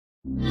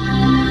始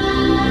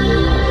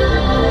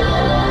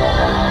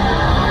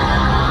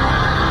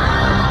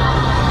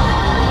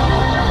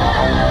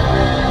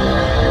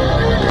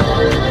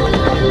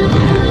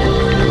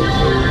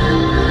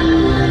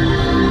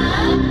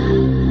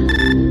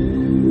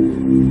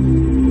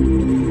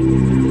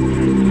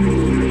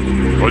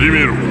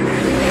めろ。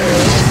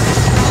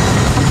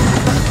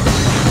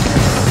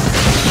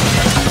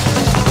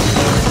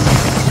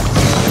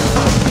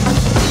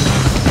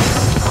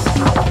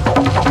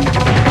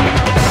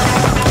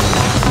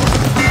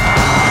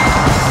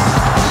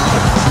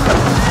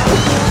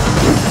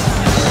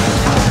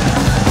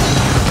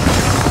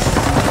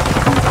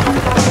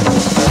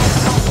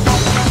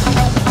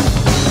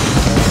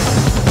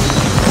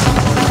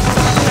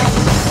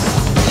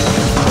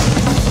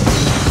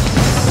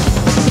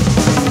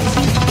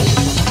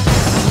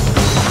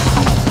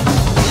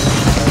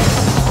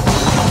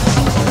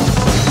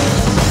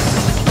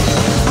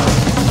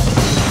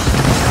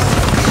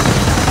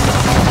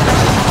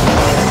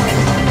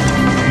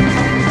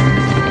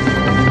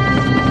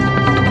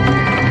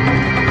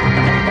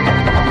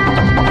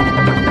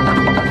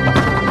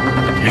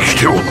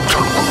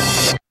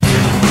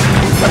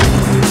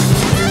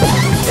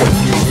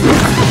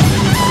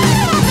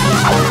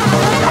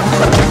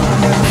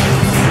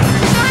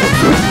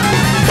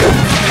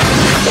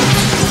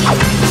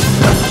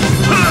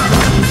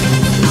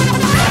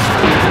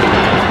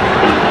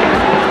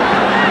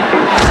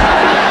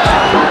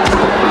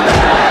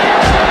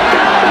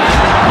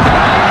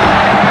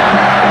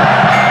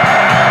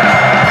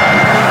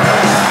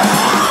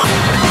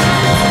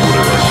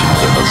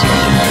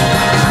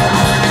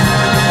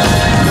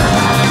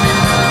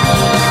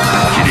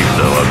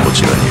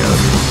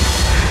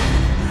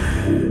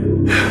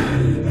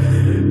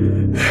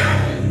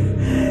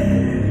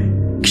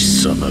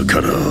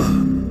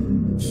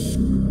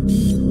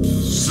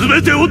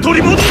全てを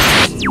取り戻す。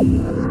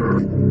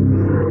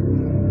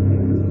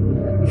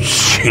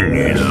死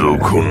にぞ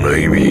こんな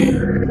意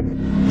味。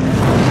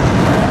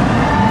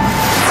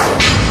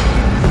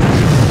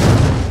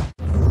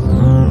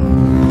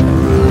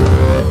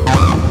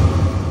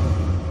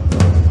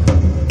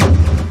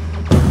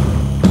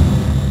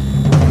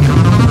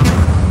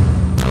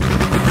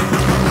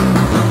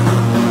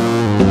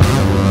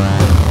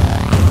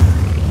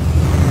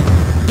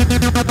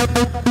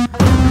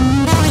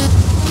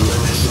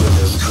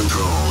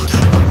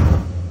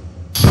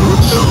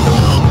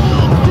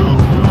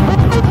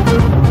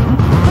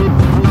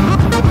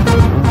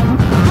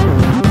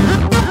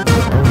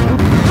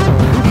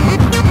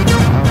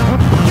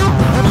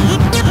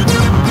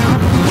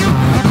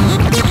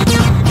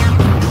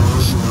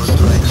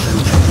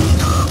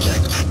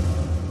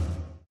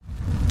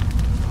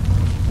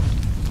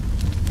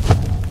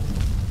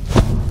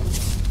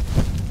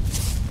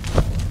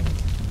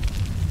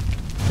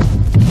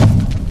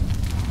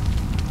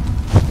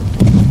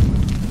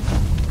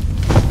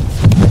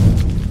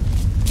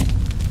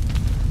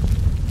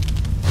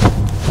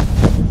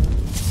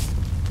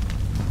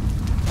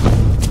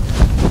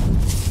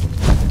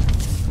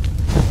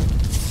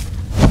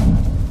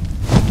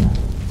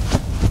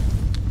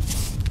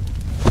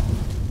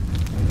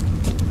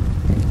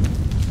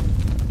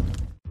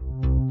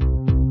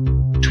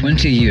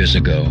Years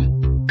ago,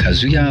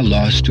 Kazuya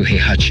lost to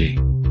Heihachi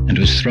and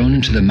was thrown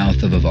into the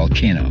mouth of a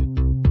volcano.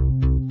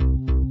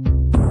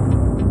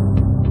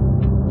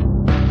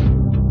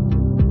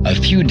 A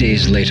few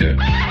days later,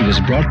 he was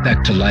brought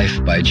back to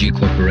life by G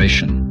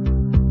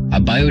Corporation, a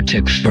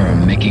biotech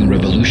firm making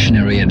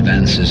revolutionary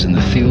advances in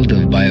the field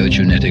of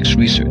biogenetics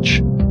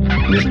research.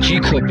 With G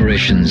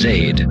Corporation's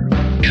aid,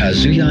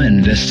 Kazuya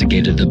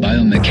investigated the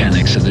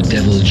biomechanics of the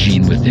devil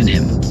gene within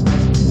him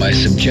by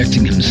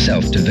subjecting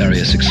himself to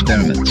various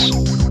experiments.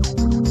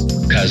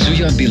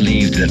 Kazuya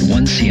believed that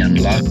once he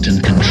unlocked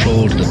and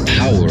controlled the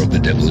power of the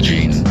devil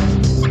gene,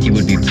 he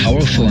would be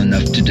powerful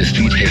enough to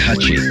defeat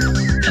Heihachi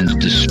and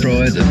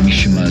destroy the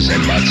Mishima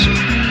Zaibatsu.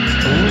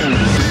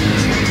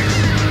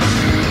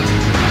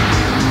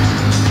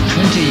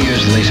 20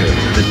 years later,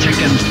 the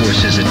Tekken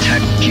forces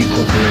attacked G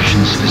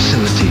Corporation's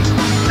facility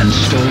and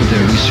stole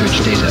their research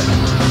data.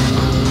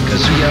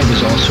 Kazuya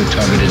was also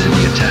targeted in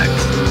the attack.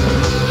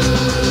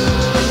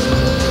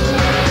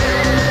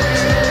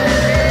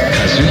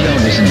 Kazuya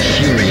was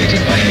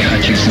infuriated by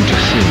Heihachi's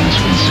interference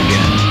once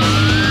again.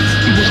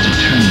 He was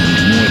determined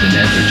more than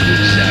ever to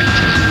exact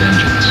his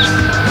vengeance.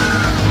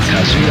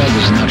 Kazuya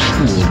was not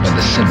fooled by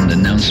the sudden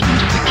announcement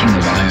of the King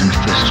of Iron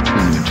Fist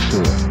Tournament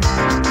 4.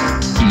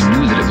 He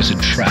knew that it was a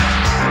trap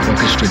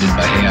orchestrated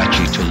by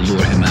Heihachi to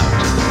lure him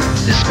out.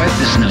 Despite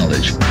this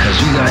knowledge,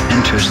 Kazuya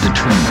enters the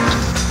tournament.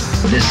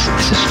 This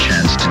is his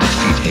chance to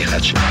defeat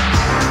Heihachi.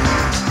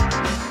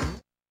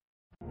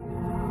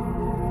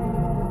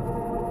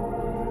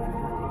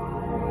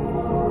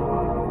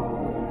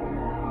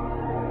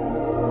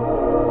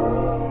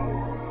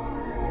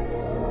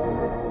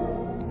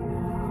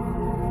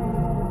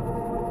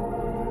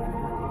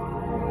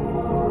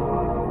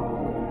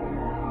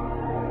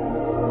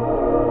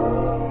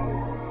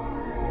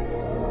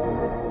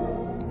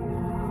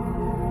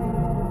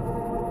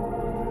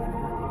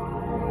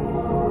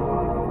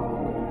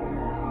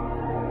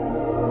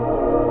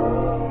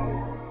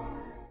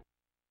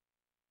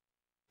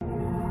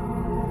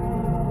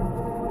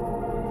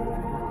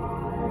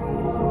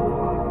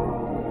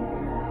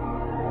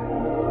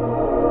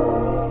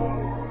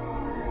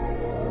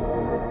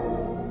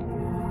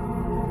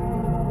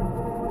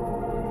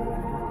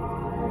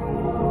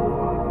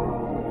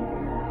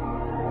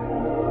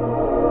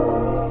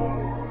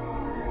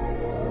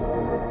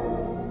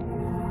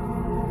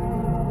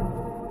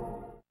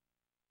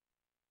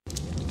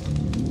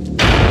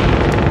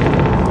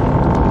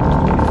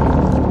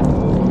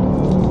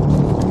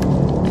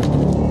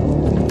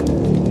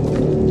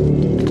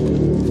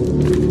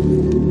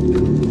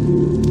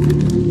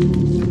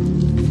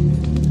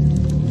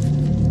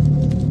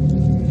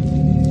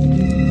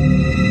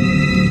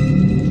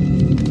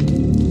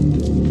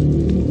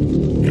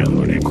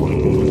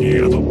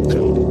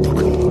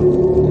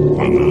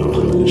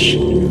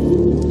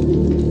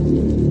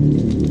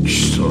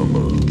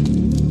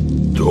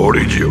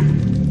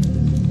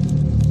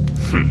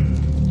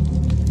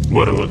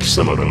 我は貴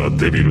様らが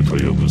デビルと呼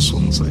ぶ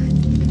存在。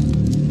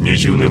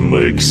20年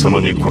前貴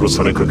様に殺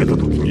されかけた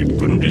時に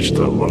分離し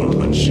た我が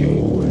半身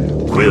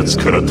をこやつ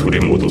から取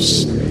り戻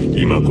す。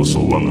今こそ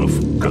我が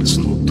復活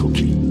の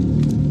時。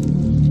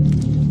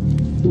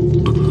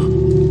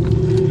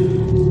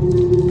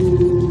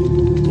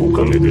お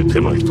かげで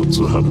手間一つ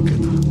省けた。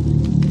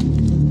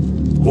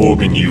褒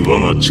美に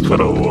我が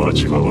力を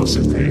味わわ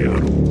せてやろ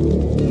う。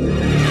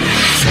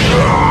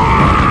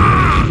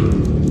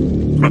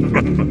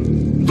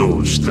ど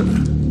うした？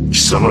貴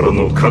様ら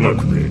の科学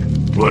で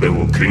我を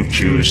研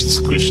究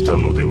し尽くした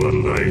のでは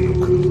ないの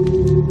か。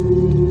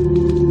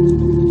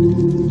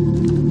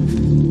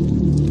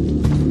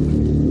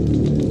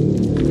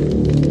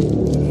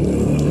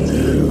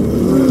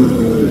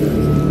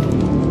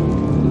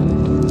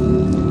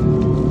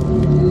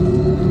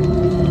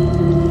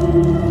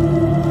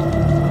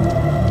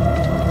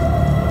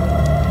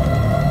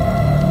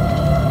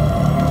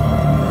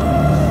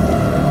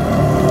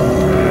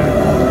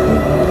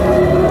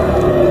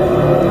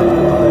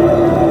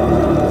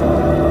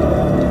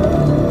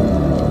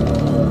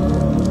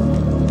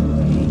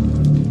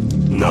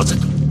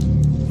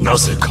な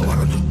ぜ変わ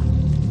らぬ？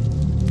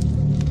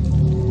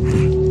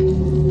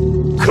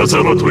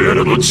風間とや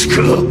らの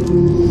力。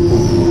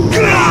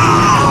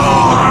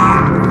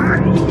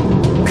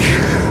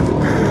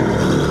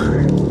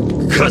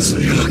和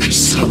也貴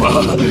様、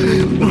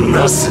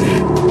なぜ？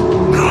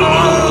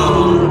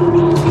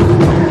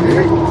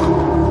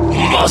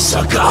ま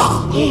さ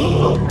か。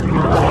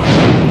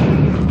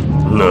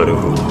なる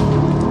ほど。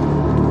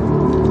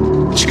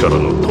力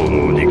の統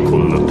合にこん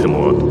な手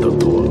もあった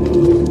とは。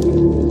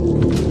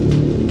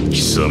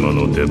貴様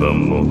の出番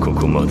もこ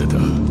こまでだ。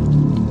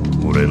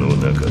俺の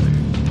中で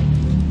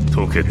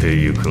溶けて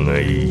ゆくが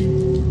いい。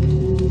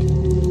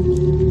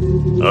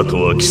あ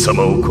とは貴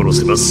様を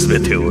殺せば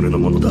全て俺の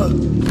ものだ。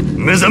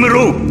目覚め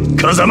ろ、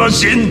風間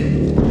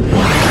神。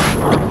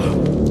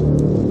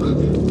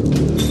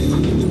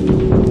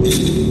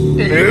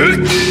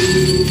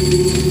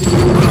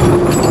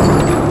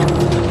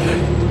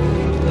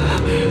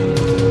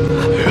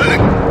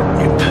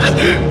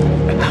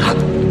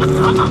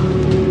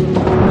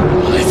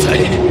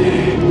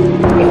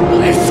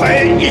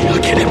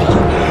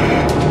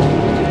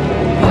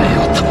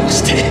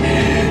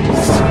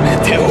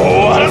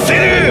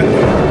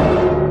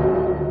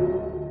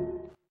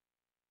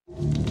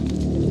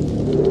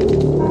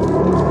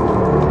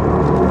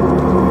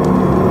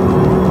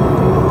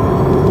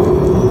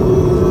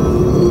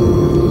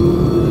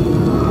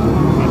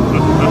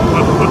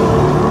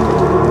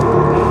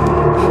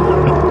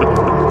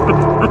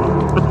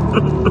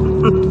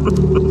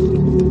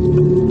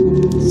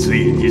つ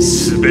いに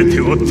全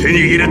てを手に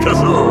入れた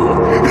ぞ。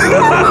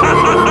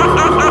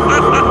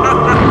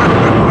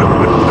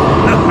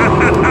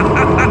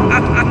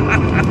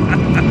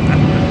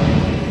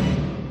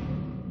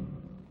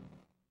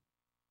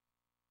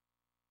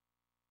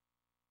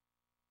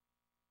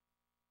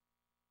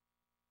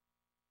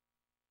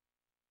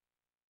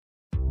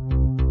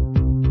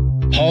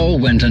Paul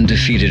went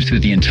undefeated through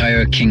the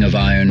entire King of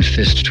Iron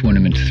Fist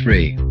Tournament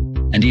 3,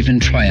 and even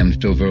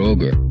triumphed over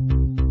Ogre.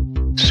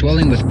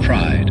 Swelling with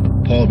pride,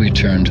 Paul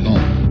returned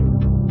home.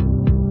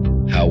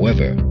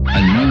 However,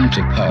 unknown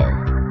to Paul,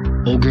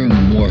 Ogre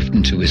morphed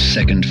into his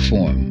second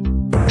form,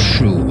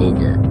 True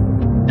Ogre,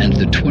 and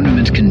the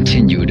tournament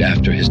continued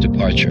after his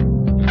departure.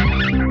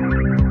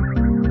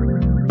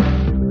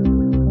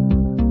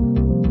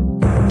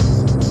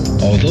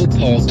 Although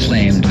Paul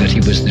claimed that he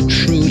was the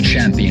true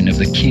champion of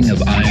the King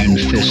of Iron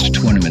Fist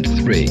Tournament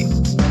 3,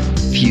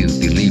 few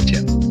believed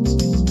him.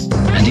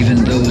 And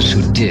even those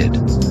who did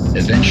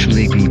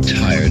eventually grew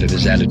tired of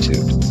his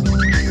attitude.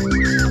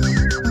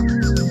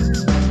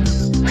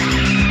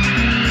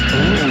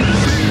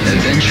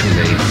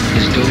 Eventually,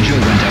 his dojo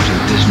went out of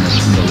business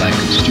from the lack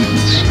of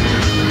students.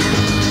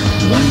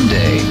 One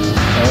day,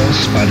 Paul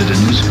spotted a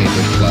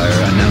newspaper flyer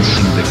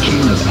announcing the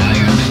King of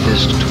Iron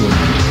Fist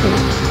Tournament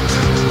 4.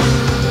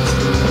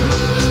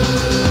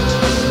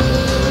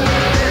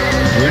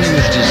 Burning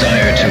with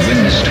desire to win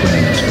this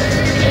tournament,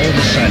 Paul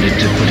decided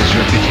to put his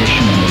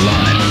reputation on the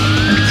line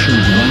and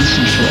prove once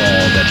and for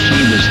all that he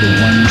was the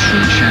one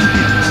true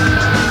champion.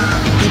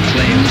 He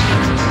proclaimed,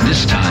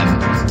 "This time,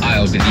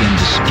 I'll be the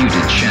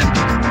undisputed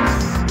champion."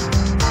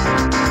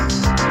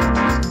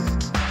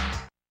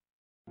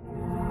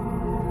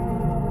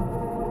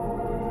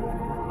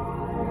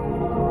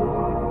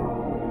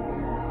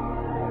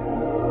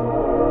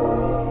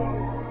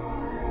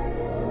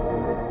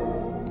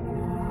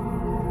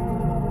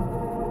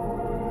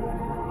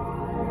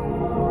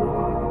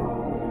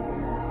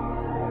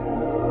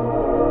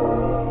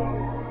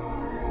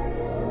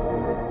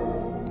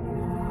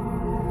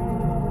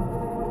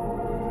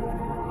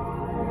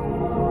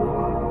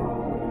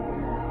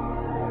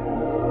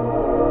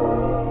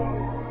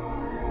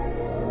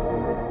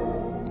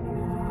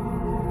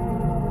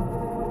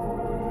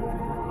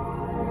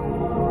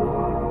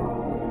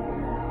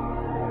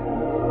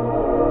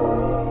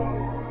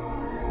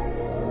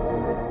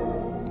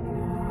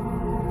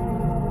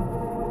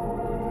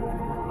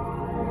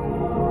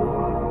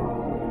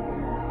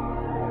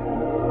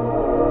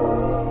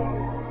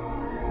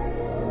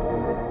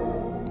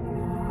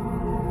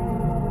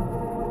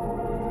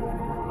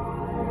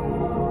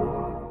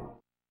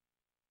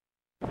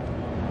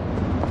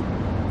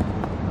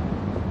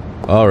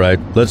 All right,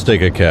 let's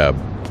take a cab.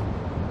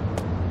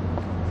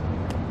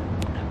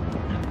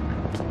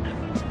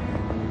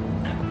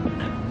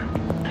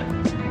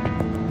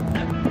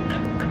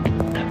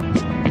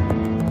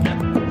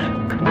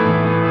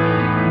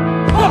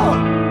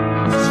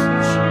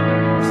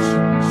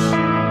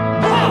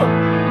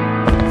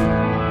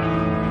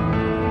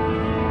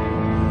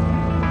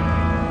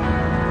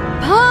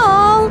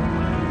 Paul!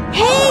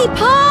 Hey,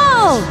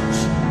 Paul!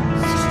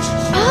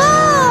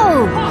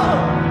 Paul!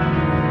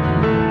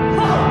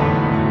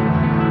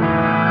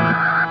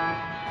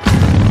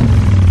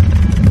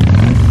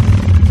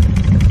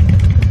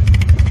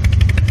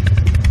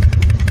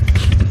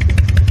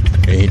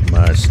 Ain't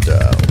my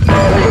style.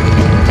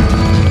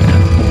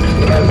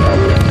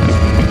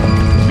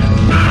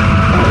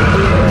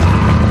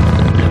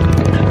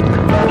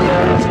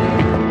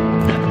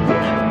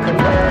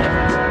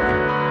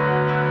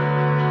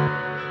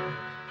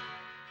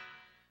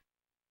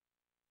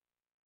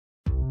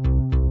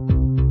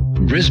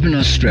 Brisbane,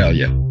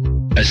 Australia,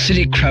 a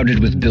city crowded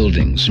with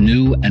buildings,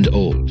 new and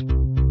old.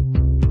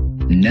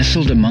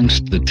 Nestled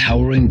amongst the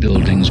towering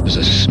buildings was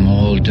a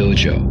small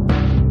dojo.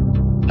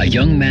 A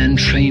young man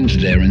trained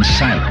there in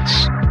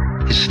silence,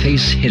 his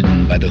face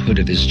hidden by the hood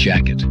of his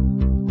jacket.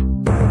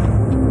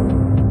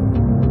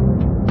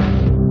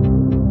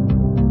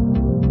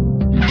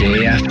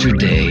 Day after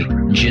day,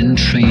 Jin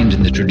trained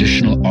in the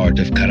traditional art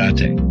of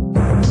karate.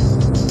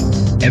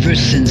 Ever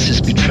since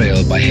his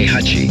betrayal by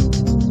Heihachi,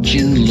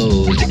 Jin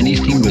loathed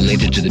anything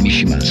related to the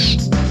Mishimas,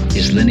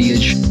 his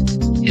lineage,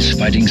 his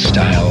fighting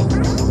style,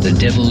 the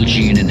devil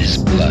gene in his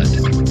blood,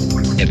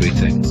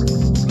 everything.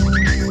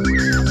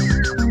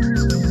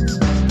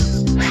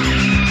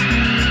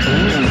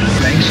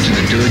 Thanks to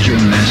the dojo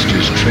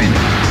master's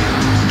training,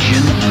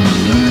 Jin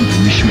unlearned the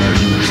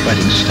Mishima-ryu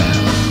fighting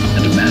style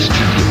and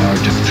mastered the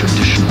art of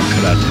traditional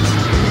karate.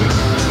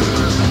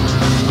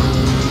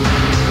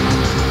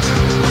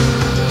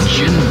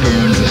 Jin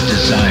burned with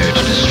desire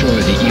to destroy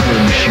the evil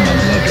Mishima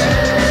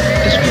bloodline,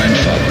 his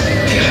grandfather,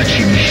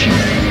 Heihachi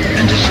Mishima,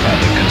 and his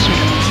father,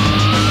 Kazuya.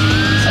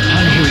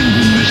 Upon hearing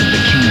rumors of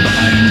the King of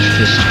Iron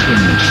Fist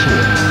Tournament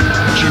 4,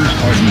 Jin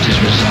hardened his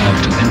resolve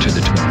to enter the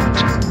tournament.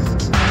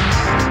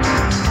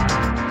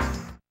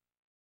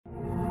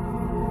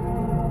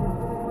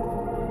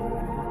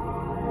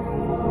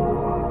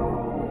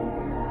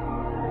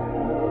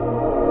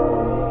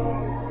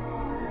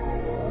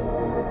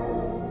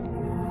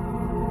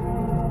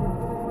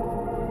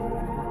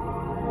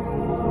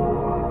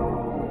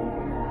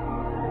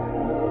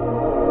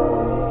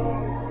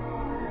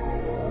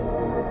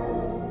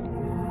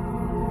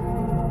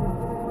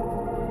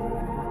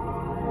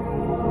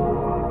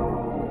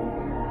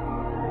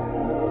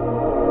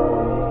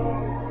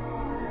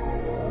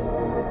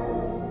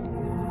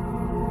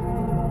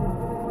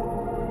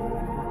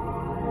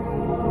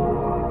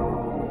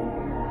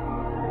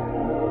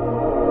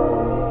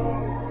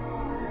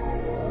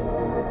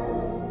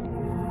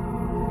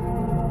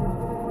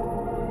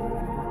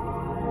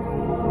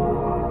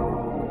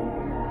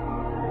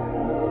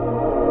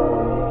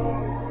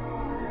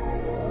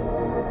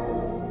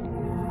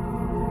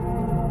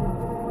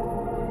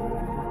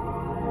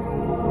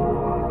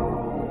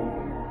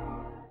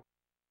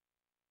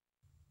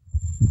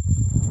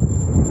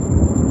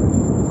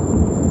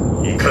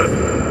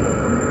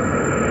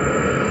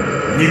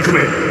憎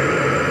め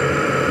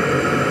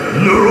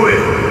呪え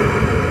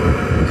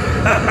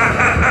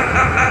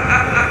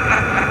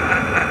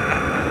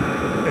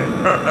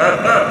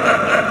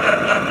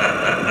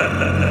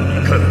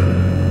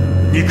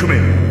憎め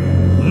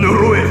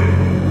呪え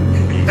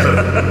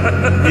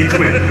憎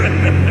め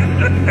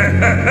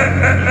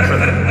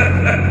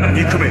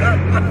憎め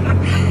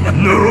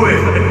呪え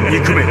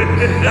憎め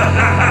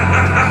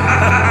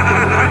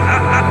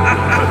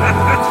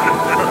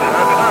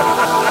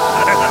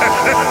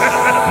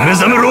目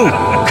覚めろ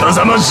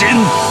風間陣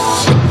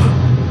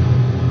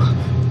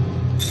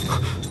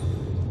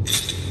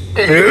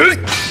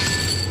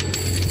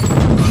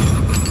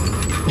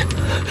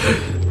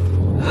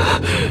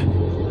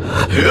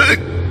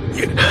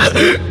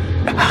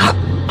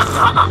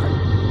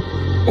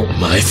お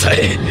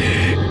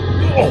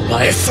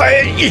前さ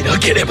えいな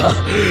ければお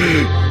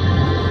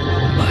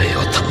前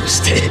を倒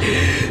して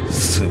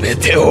全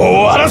てを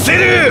終わらせ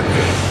る。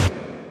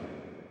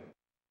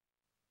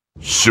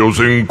所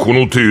詮こ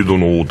の程度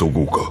の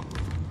男か。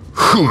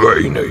不甲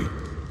斐ない。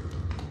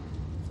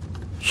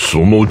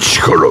その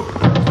力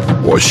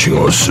わし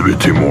が全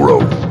てもらう。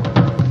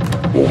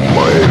お前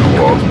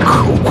は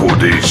ここ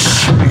で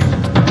死ね。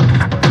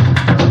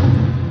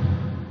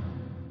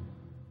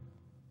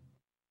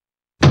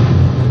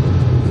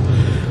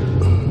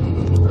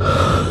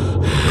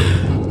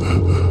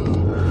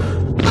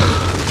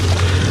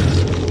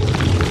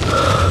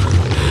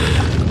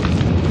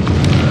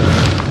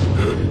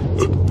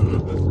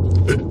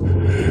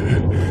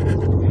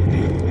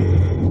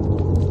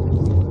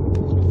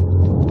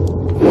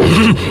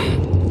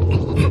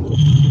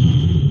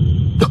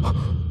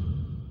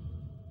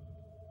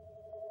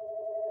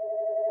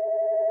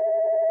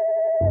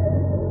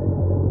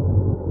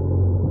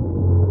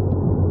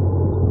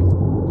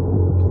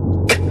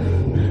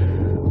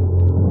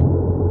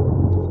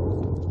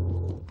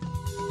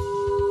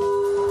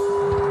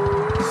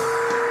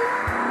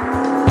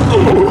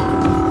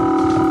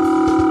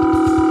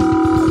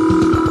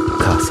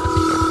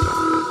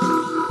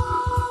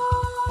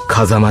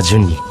風間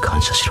淳に感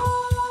謝しろ。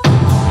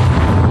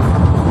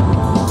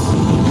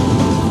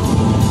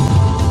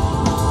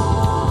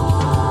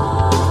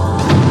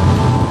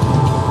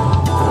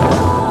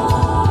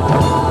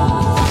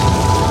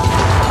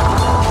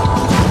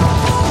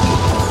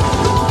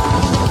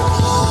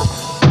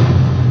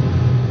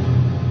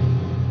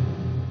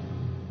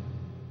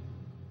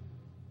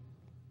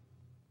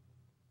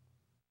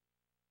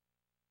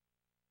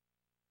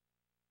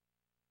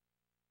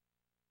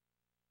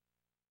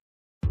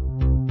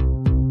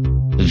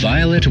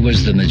Violet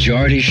was the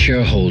majority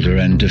shareholder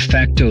and de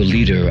facto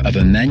leader of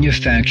a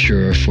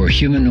manufacturer for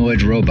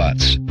humanoid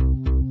robots.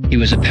 He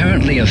was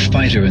apparently a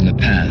fighter in the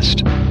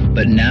past,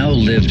 but now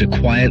lived a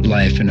quiet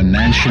life in a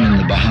mansion in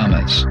the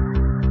Bahamas.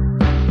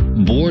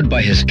 Bored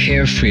by his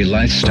carefree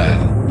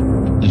lifestyle,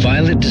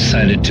 Violet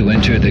decided to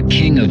enter the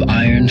King of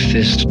Iron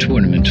Fist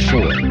Tournament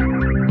 4.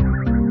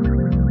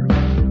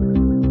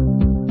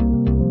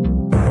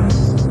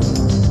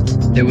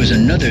 There was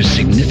another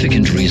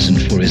significant reason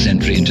for his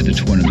entry into the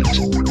tournament.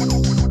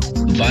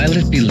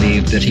 Violet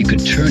believed that he could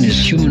turn his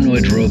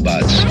humanoid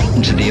robots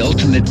into the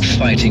ultimate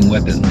fighting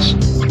weapons.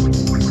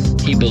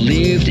 He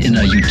believed in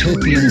a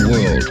utopian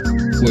world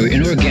where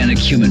inorganic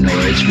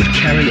humanoids would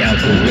carry out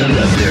the will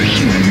of their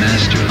human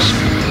masters.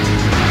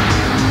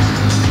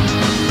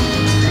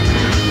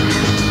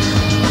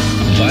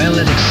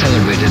 Violet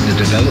accelerated the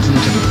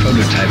development of a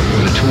prototype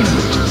for the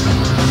tournament.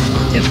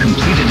 If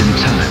completed in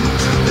time,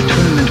 the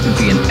tournament would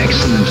be an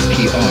excellent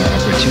PR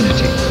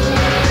opportunity.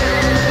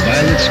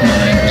 Violet's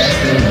mind was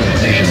filled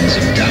with visions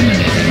of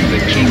dominating the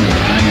King of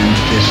Iron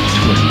Fist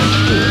Tournament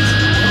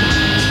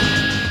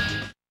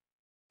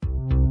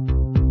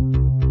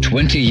 4.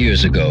 20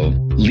 years ago,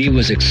 Lee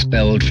was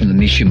expelled from the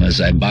Mishima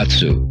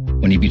Zaibatsu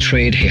when he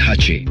betrayed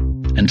Heihachi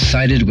and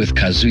sided with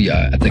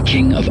Kazuya at the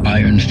King of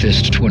Iron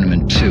Fist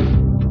Tournament 2.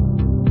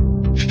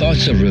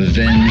 Thoughts of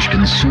revenge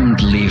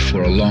consumed Lee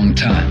for a long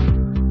time.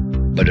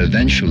 But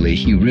eventually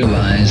he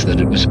realized that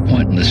it was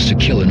pointless to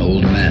kill an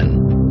old man,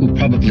 who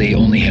probably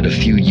only had a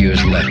few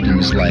years left in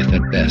his life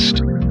at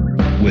best.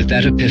 With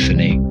that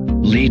epiphany,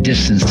 Lee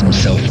distanced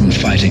himself from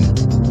fighting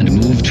and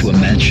moved to a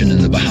mansion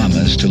in the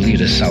Bahamas to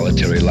lead a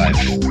solitary life.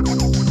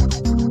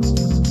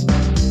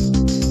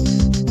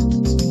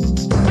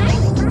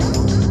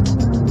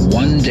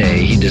 One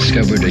day he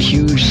discovered a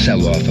huge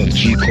sell-off of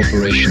G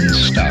Corporation's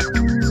stock.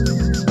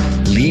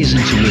 Lee's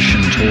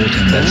intuition told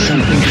him that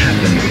something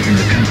happened within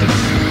the company.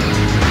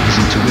 His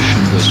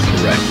intuition was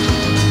correct.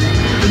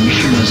 The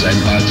Mishima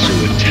Zaibatsu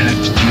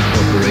attacked G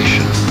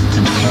Corporation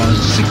and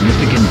caused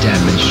significant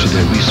damage to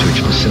their research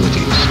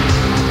facilities.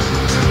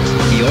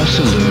 He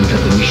also learned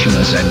that the Mishima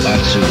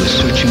Zaibatsu was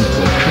searching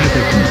for a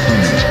critical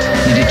component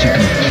needed to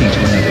complete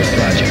one of their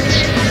projects.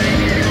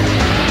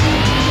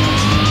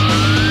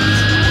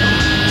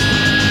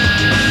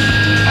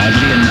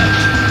 Oddly enough,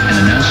 an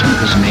announcement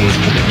was made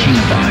for the King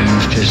of Iron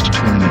Fist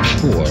Tournament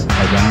 4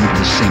 around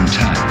the same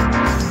time.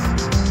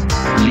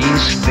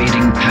 Lee's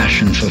fading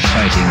passion for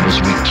fighting was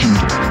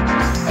rekindled,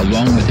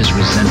 along with his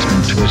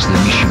resentment towards the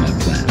Mishima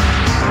clan.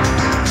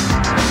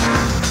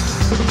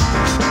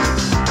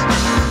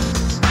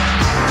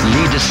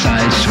 Lee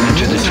decides to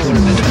enter the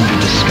tournament under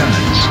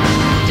disguise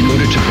in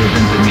order to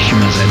prevent the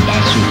Mishima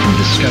Zaibatsu from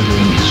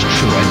discovering his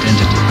true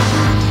identity.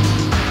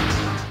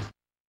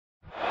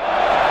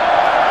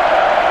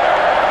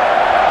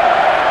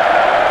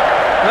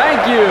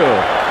 Thank you!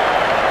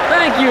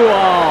 Thank you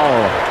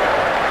all!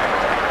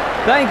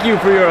 Thank you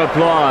for your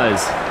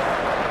applause.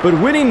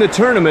 But winning the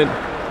tournament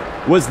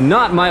was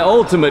not my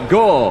ultimate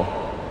goal.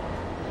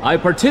 I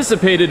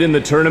participated in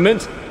the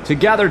tournament to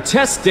gather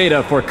test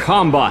data for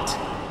Combat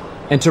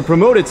and to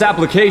promote its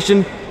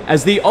application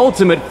as the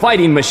ultimate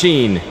fighting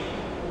machine.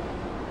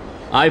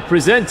 I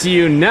present to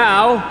you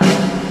now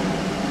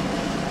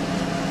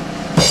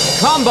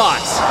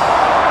Combat!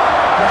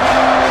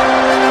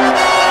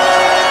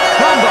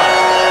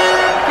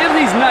 Combat! Give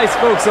these nice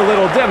folks a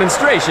little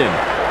demonstration.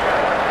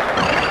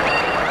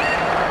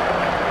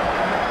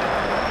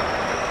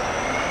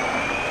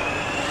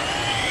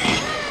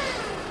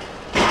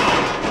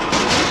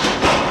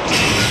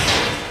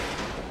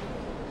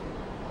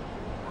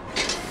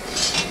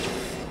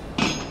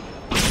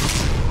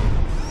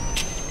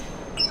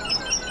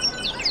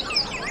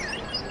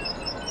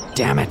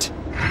 Damn it.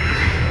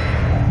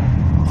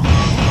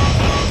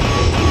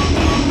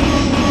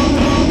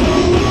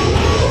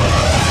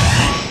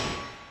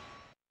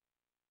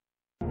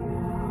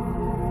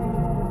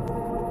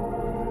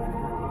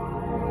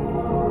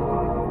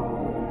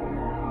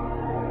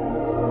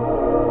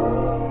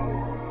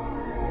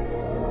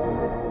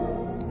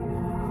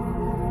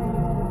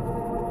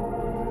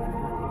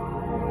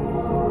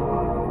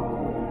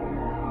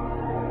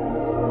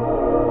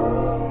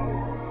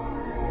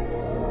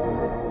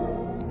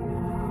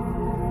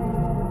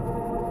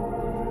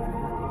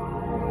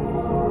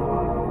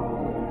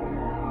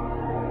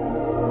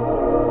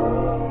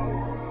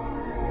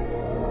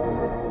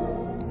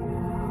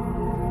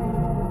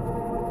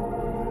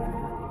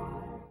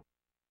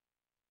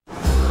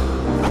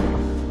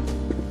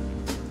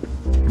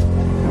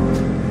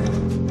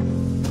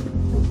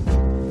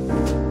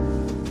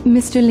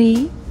 Mr.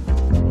 Lee,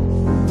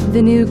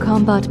 the new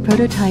combat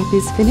prototype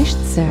is finished,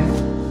 sir.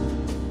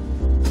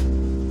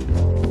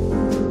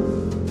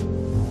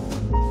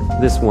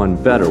 This one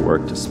better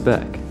work to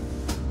spec.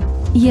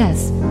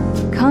 Yes,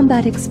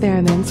 combat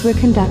experiments were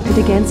conducted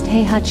against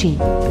Heihachi.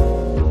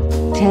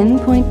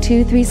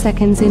 10.23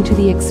 seconds into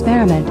the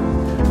experiment,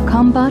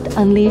 Combat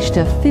unleashed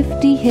a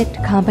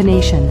 50-hit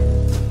combination.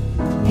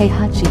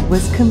 Heihachi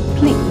was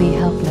completely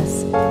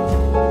helpless.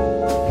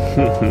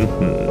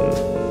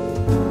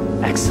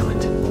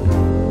 Excellent.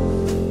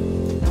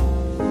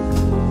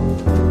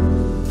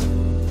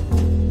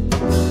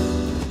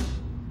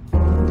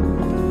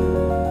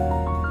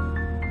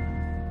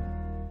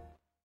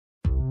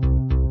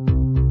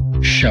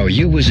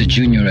 Xiaoyu was a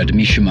junior at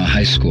Mishima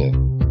High School,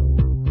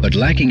 but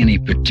lacking any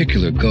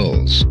particular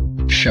goals,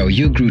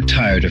 Xiaoyu grew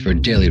tired of her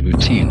daily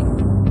routine.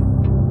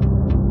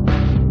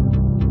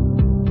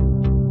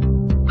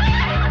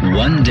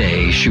 One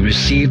day, she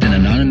received an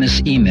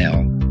anonymous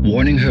email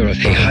warning her of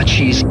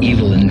Heihachi's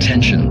evil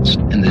intentions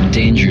and the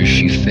dangers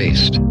she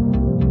faced.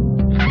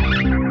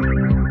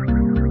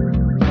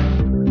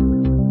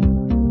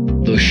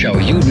 Though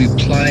Xiaoyu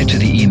replied to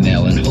the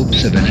email in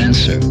hopes of an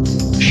answer,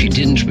 she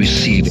didn't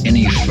receive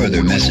any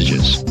further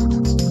messages.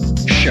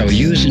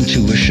 Xiaoyu's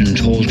intuition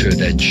told her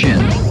that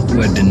Jin,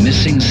 who had been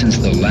missing since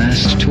the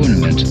last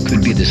tournament,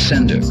 could be the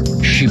sender.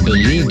 She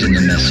believed in the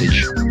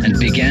message and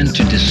began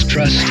to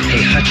distrust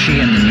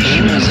Heihachi and the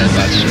Mishima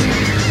Zaibatsu.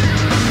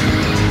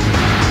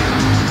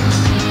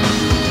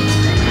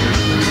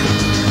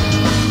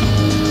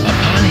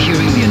 Upon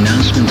hearing the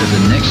announcement of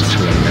the next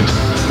tournament,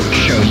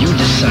 Xiaoyu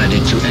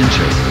decided to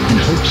enter in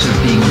hopes of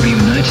being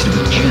reunited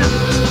with Jin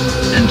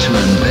and to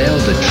unveil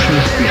the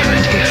truth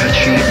behind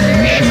Heihachi and the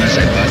Mishima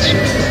Zaibatsu.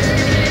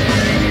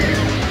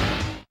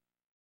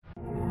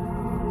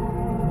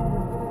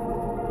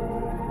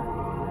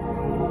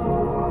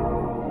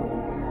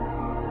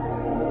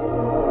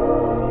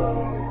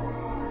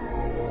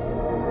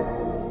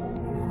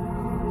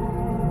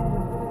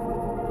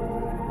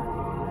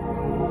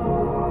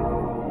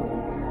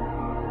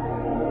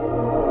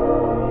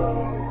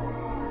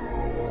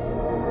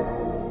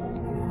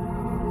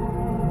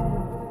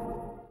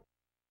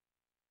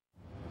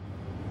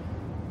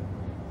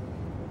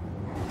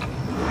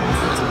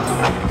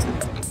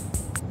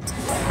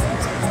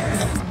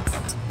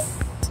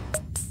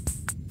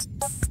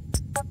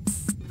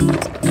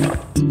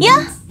や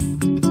っ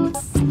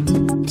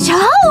シャ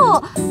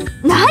オ、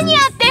何や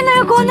ってんの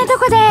よ、こんなと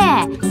こで。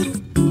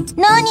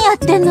何やっ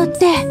てんのっ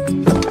て、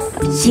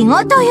仕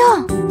事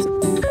よ。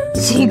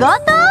仕事？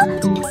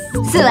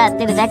座っ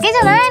てるだけじ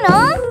ゃないの？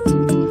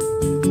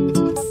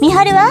み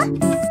はるは？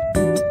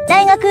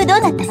大学どう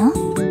なったの？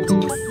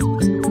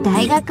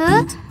大学？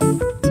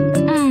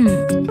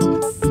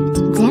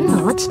全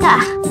部落ち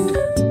た。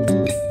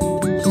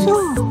そ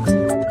う。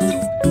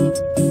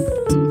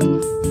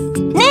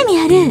ねえみ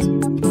はる、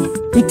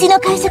うちの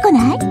会社来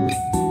ない？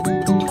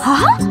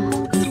は？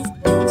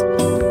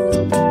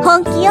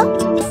本気よ。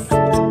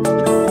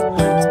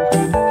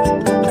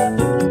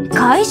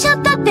会社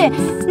ったって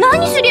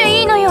何すりゃ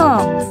いいのよ。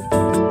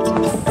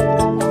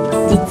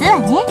実は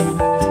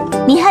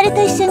ね、みはる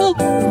と一緒に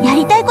や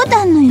りたいこと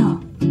あんのよ。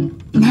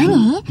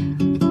何？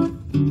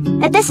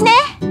私ね、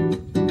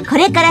こ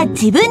れから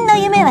自分の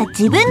夢は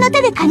自分の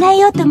手で叶え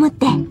ようと思っ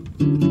て。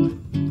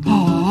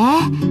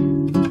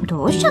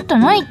どうしちゃった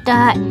の一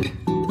体。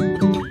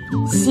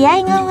試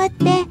合が終わっ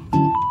て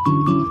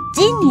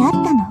ジンに会っ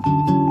たの。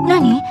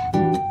何？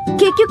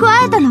結局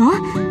会えたの？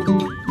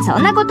そ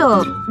んなこ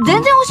と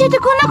全然教えて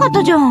くんなかっ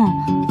たじゃん。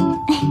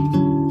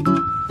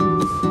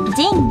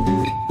ジン、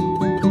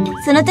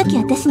その時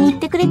私に言っ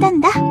てくれたん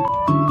だ。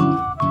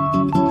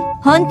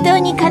本当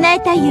に叶え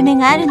たい夢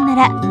があるんな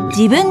ら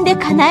自分で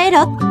叶え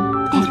ろって。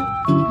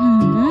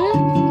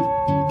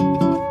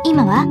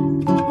今は？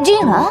ジ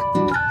ンは？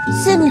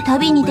すぐ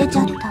旅に出ち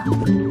ゃった。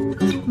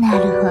な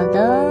るほ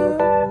ど。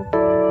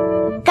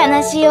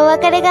悲しいお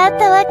別れがあっ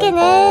たわけ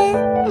ね。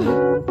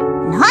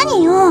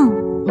何よ。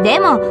で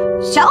も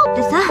シャオっ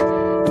てさ、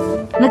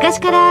昔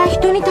から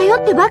人に頼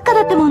ってばっか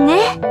だったもんね。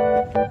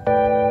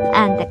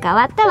あんた変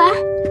わったわ。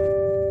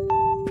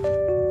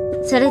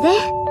それで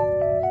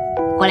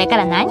これか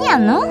ら何や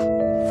んの？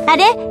あ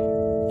れ、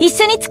一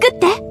緒に作っ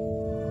て。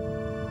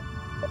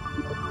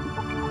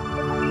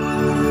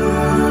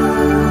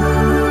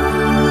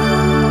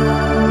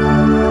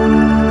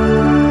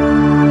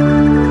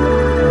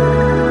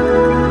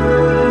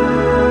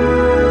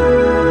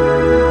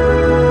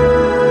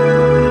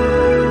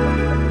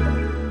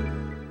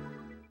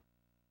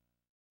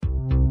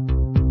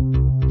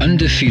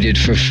Undefeated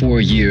for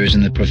 4 years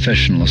in the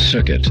professional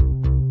circuit,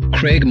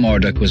 Craig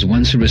Marduk was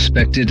once a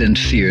respected and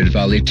feared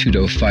Vale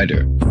Tudo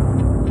fighter.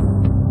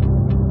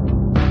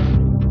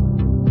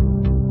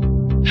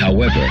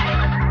 However,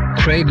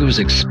 Craig was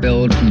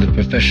expelled from the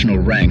professional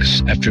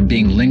ranks after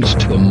being linked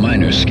to a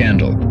minor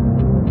scandal.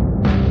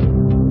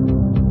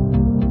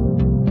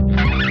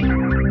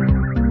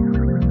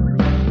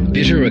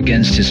 Bitter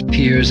against his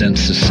peers and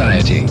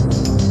society,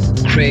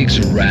 Craig's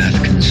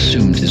wrath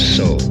consumed his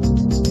soul.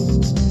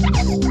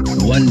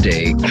 One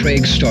day,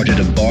 Craig started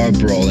a bar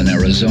brawl in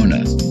Arizona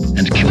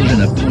and killed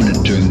an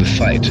opponent during the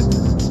fight.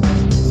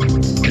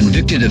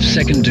 Convicted of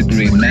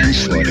second-degree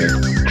manslaughter,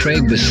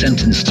 Craig was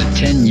sentenced to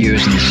 10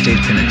 years in the state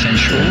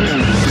penitentiary. 2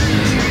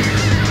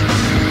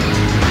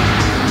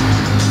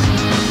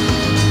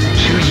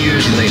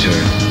 years later,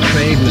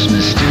 Craig was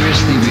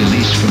mysteriously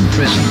released from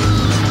prison.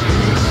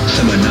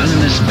 Some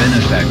anonymous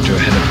benefactor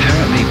had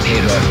apparently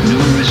paid off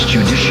numerous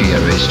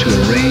judiciaries to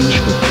arrange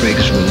for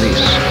Craig's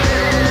release.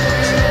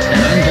 An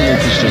envelope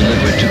was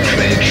delivered to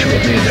Craig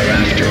shortly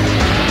thereafter.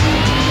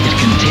 It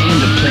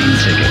contained a plane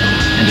ticket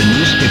and a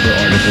newspaper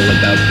article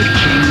about the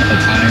King of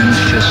Iron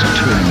Fist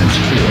Tournament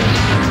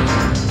 4.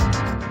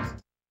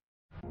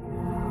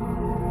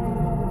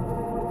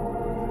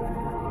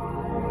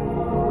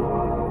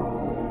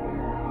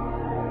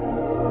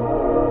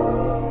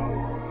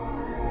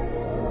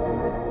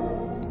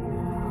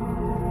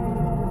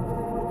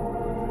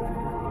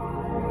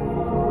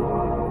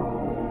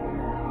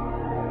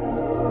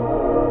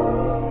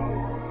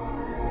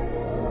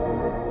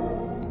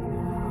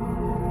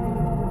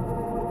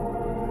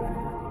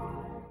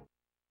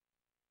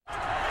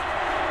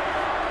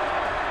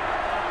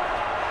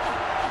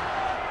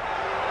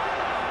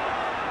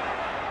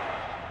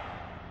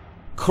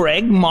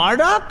 Craig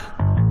Marduk?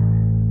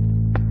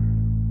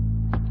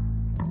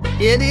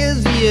 It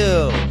is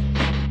you.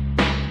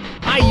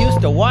 I used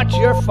to watch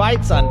your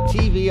fights on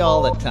TV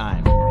all the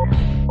time.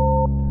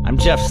 I'm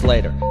Jeff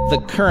Slater, the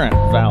current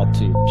Val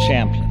 2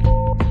 champion.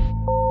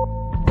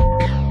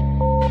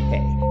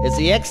 Hey, has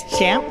the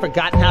ex-champ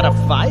forgotten how to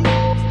fight?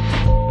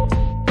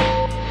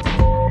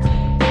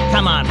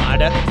 Come on,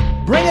 Marduk,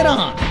 bring it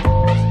on.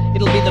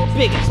 It'll be the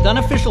biggest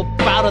unofficial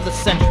bout of the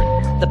century.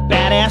 The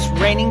badass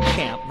reigning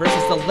champ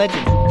versus the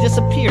legend who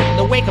disappeared in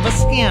the wake of a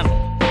scandal.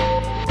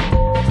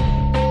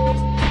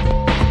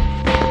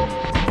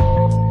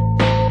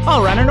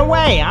 All running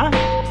away, huh?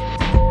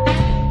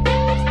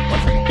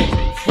 What's it?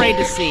 Afraid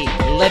to see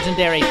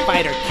legendary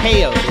fighter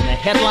KO'd in the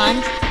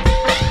headlines?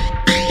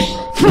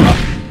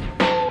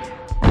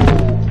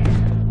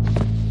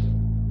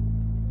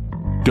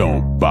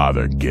 Don't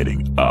bother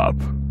getting up.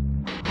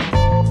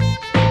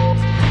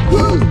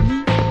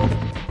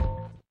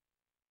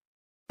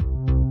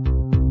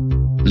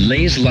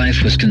 Leigh's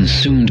life was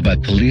consumed by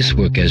police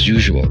work as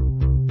usual.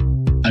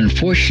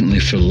 Unfortunately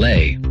for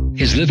Leigh,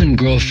 his live-in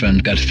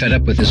girlfriend got fed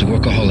up with his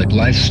workaholic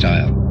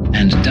lifestyle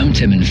and dumped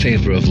him in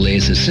favor of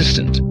Leigh's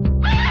assistant.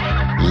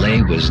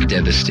 Leigh was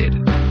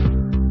devastated.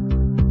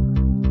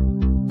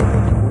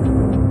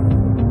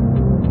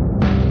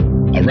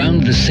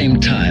 Around the same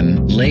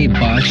time, Leigh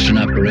botched an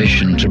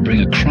operation to bring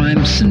a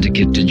crime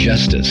syndicate to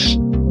justice.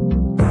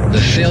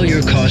 The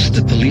failure cost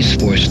the police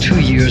force 2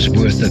 years'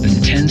 worth of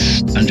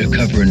intense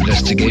undercover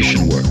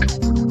investigation work.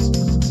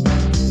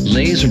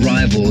 Leigh's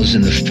rivals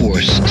in the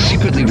force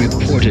secretly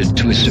reported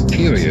to his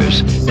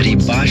superiors that he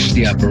botched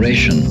the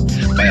operation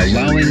by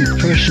allowing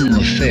personal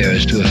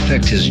affairs to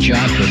affect his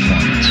job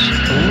performance.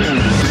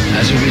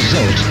 As a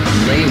result,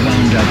 Leigh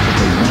wound up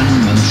with a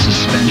 1-month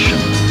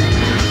suspension.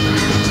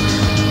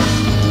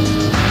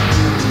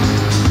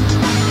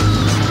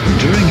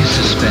 During his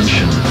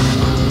suspension,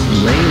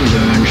 Leigh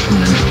learned from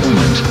an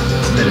informant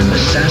that an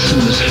assassin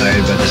was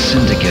hired by the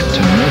syndicate to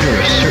murder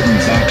a certain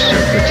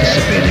boxer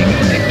participating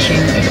in the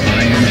King of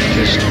Iron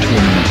Fist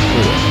Tournament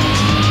 4.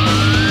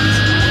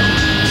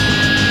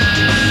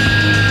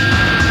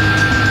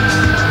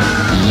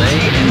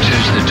 Leigh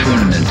enters the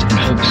tournament in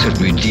hopes of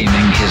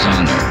redeeming his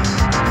honor.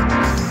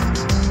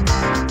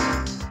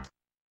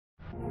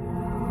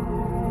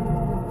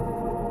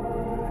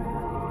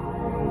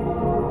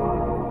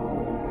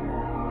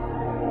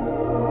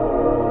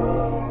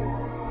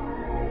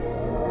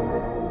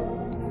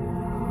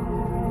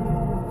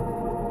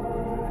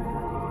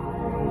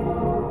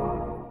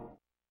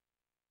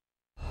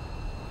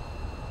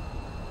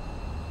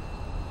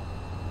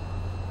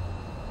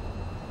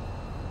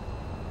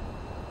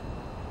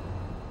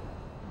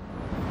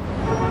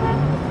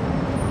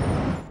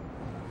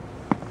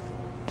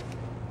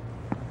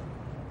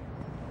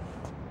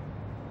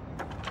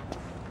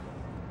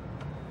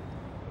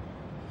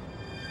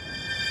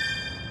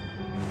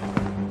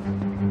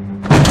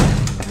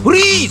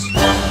 Freeze!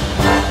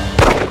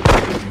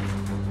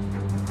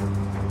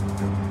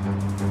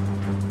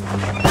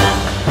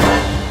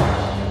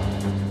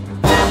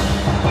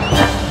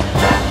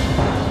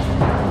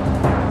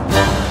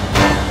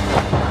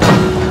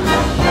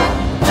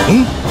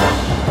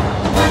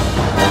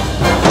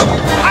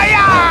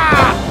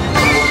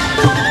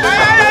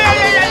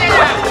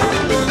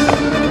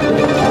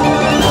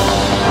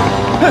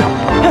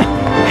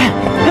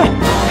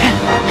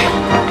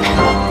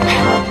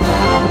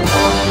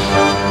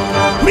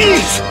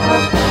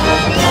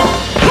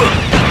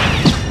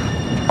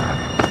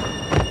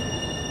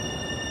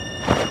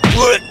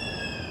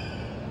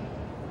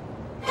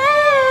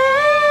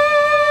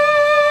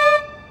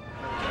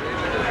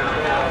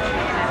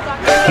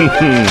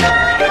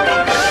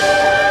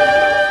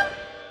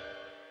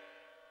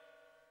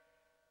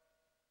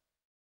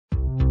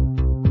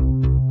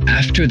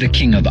 After the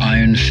King of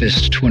Iron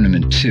Fist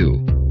Tournament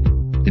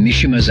 2, the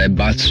Mishima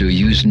Zaibatsu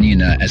used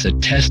Nina as a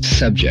test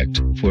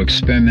subject for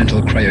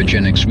experimental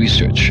cryogenics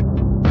research.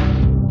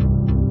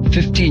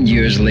 15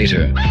 years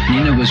later,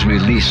 Nina was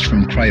released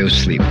from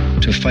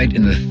cryosleep to fight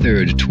in the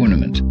third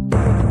tournament.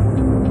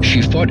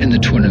 She fought in the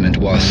tournament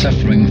while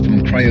suffering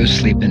from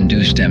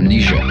cryosleep-induced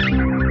amnesia.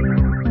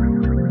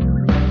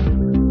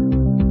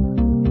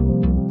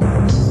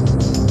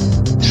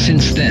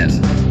 Since then,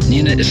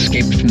 Nina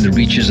escaped from the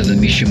reaches of the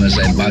Mishima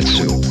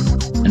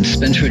Zaibatsu and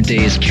spent her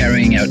days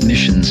carrying out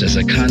missions as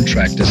a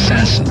contract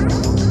assassin.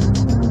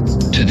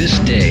 To this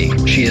day,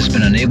 she has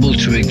been unable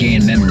to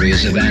regain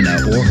memories of Anna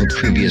or her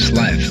previous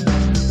life.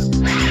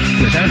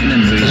 Without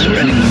memories or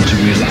anyone to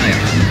rely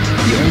on,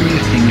 the only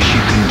thing she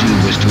could do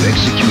was to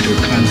execute her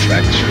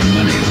contracts for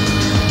money.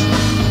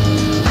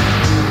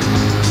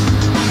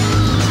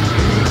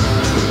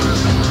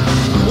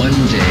 One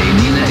day,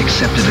 Nina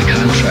accepted a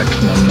contract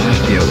from a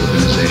mafia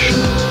organization.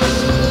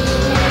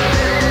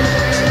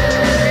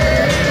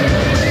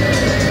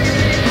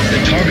 The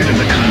target of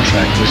the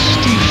contract was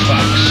Steve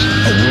Fox,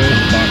 a world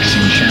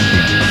boxing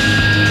champion.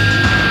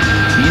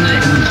 Nina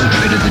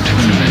infiltrated the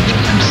tournament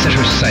and set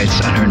her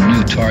sights on her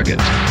new target.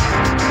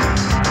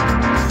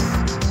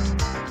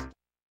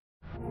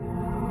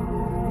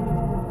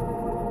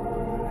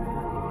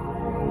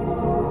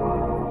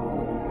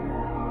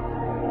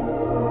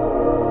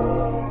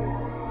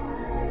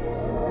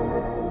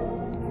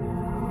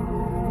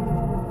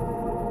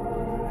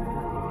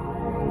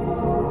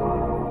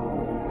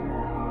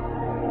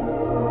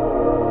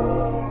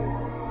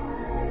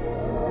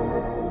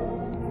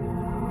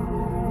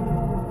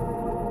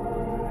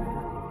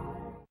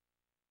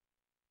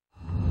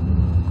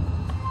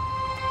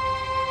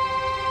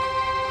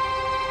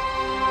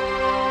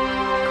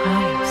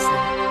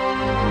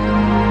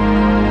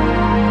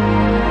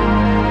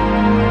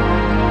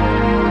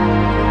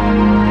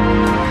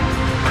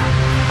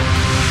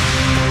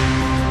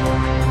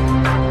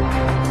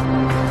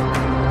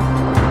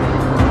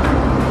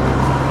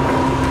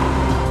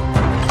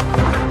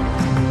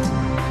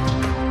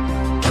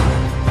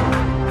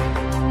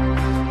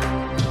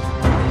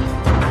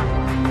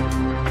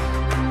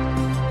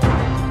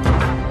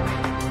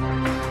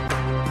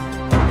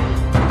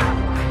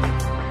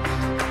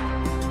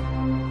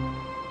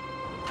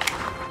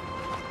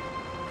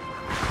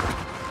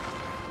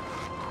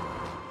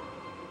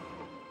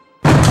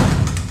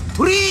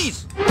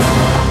 Freeze!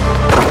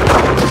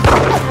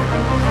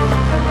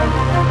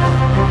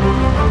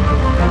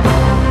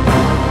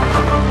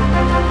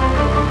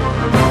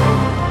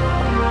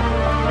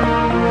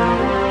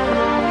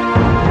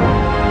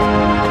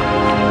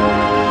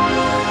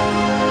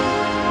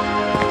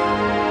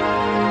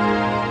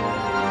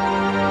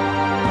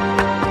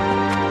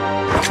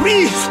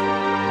 Freeze!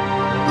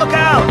 Look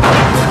out!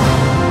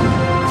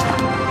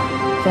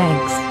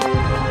 Thanks.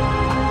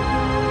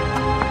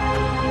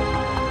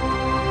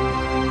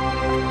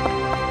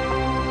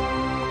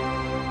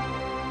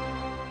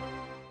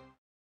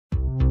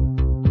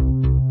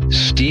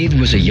 Steve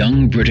was a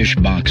young British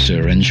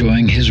boxer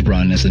enjoying his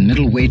run as the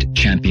middleweight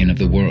champion of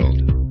the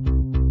world.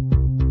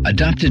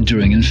 Adopted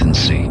during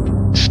infancy,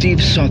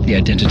 Steve sought the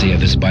identity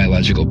of his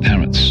biological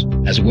parents,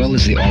 as well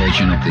as the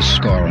origin of the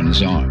scar on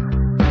his arm.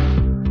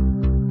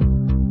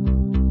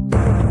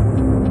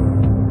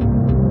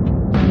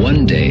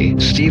 One day,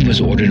 Steve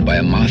was ordered by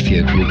a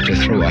mafia group to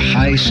throw a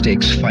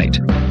high-stakes fight,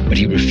 but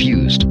he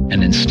refused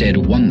and instead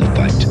won the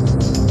fight.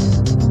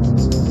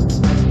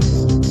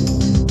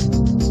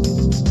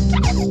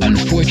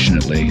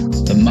 Unfortunately,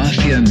 the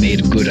mafia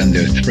made good on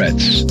their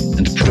threats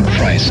and put a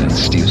price on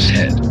Steve's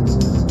head.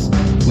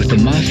 With the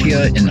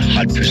mafia in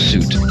hot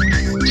pursuit,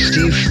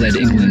 Steve fled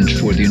England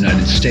for the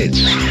United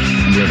States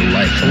and led a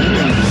life of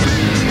robbery.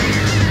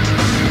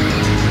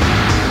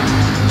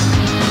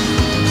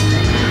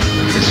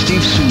 But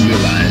Steve soon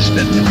realized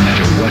that no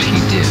matter what he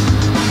did,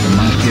 the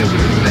mafia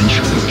would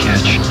eventually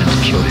catch and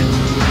kill him.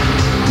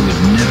 He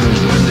would never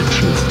learn the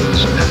truth of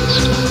his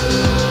past.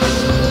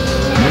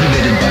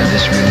 Motivated by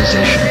this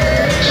realization,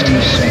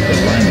 Steve sought the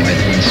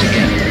limelight once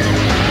again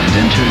and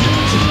entered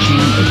the King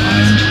of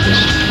Iron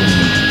Fist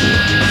Tournament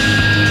 4.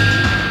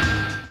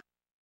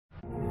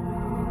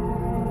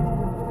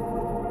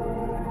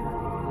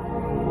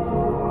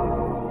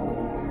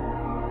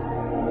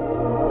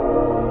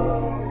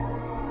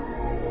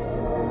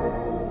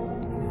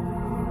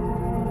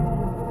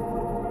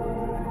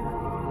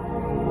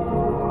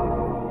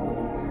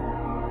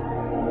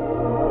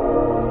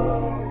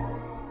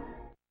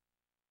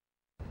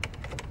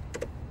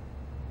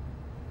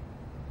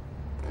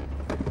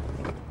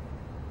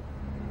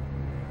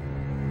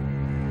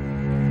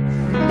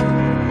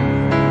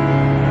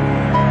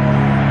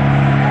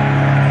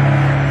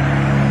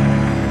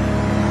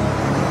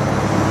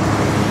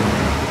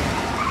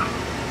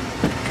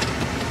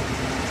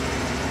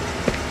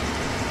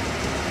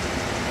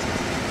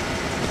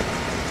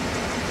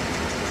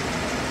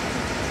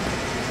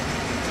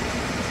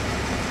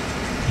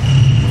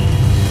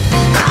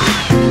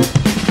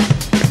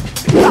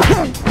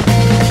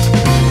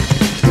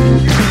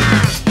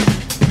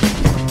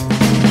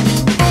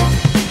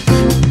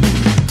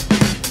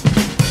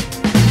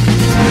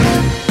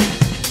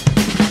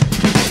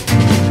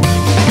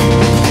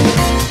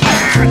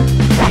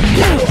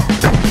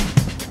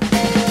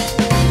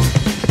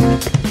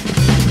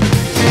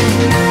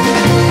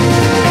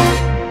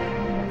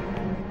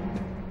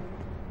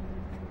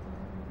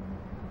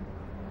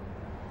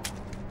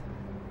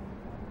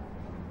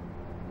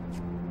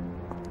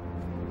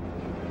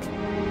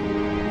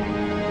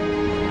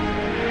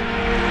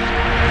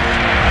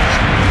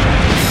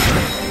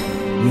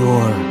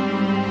 your...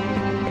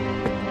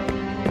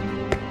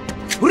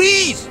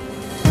 Freeze!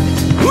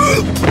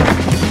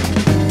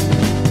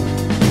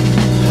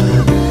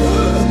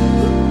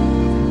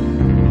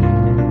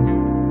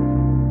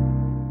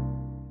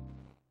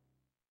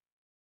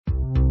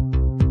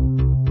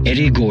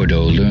 Eddie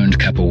Gordo learned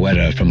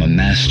capoeira from a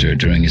master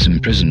during his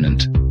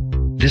imprisonment.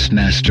 This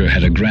master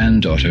had a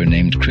granddaughter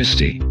named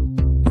Christy.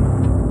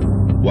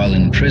 While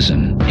in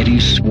prison, Eddie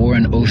swore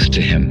an oath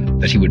to him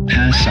that he would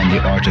pass on the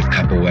art of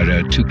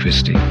capoeira to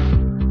Christy.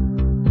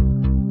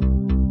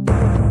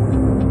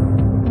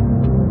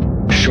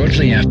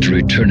 Shortly after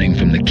returning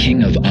from the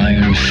King of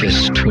Iron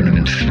Fist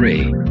Tournament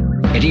 3,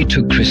 Eddie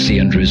took Christy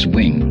under his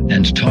wing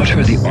and taught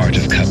her the art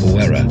of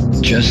capoeira,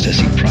 just as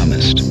he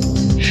promised.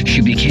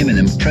 She became an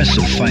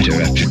impressive fighter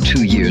after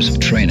 2 years of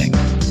training.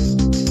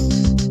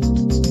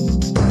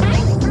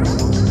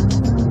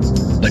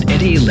 But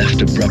Eddie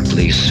left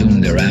abruptly soon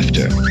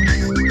thereafter.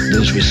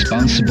 Those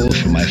responsible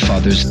for my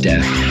father's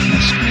death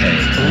must pay.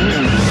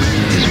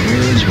 His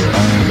words were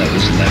all that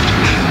was left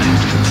behind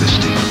for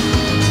Christy.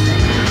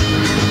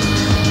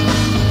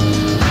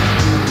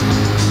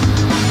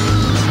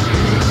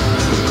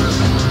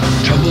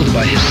 Troubled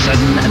by his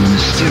sudden and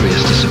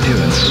mysterious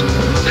disappearance,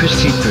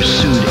 Christy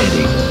pursued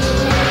Eddie.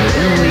 Her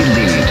only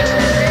lead,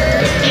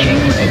 the King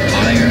of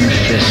Iron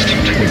Fist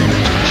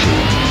Tournament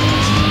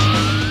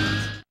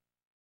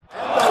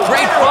 4.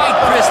 Great fight,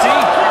 Christy!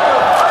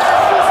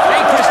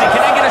 Hey, Christy,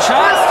 can I get a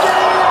shot?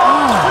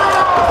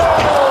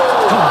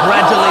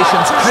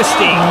 Congratulations,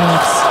 Christy!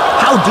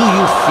 How do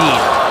you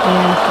feel?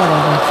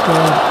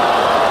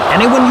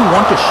 Anyone you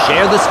want to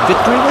share this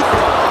victory with?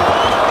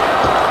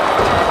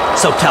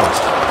 So tell us,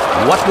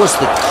 what was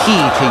the key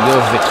to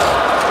your victory?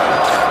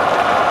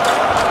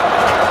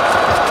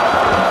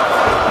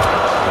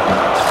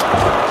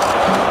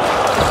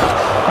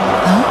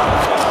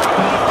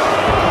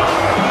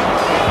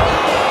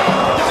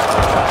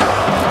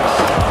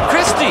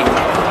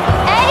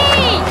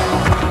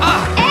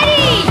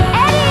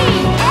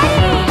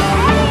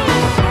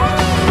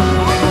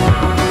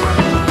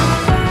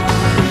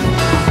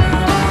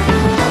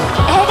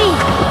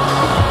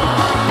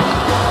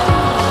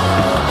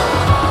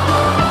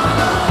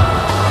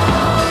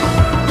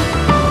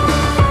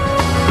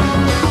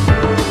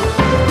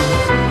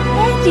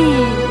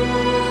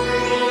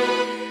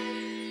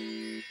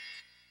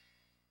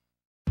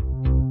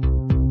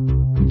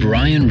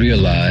 Brian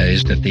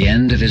realized that the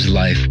end of his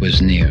life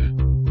was near.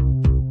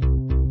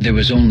 There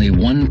was only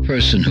one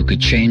person who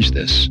could change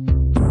this,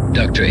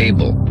 Dr.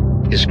 Abel,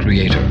 his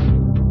creator.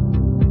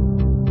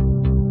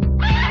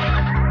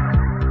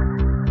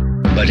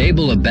 But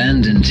Abel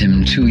abandoned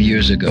him 2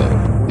 years ago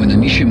when the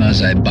Mishima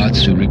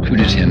Zaibatsu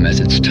recruited him as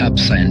its top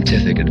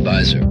scientific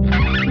advisor.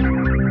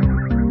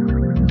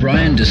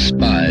 Brian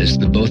despised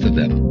the both of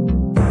them,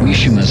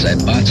 Mishima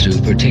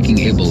Zaibatsu for taking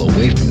Abel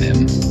away from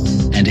him,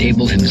 and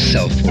Abel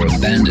himself for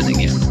abandoning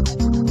him.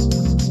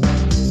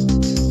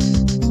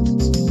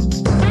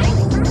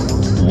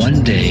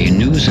 One day,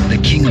 news of the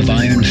King of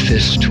Iron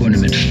Fist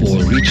Tournament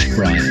 4 reached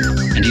Brian,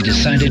 and he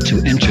decided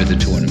to enter the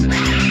tournament.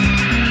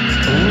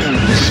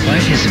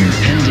 Despite his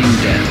impending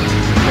death,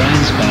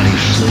 Brian's body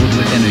flowed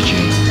with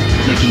energy,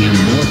 making him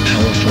more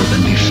powerful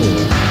than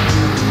before.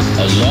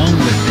 Along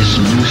with this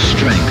new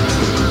strength,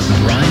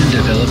 Brian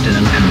developed an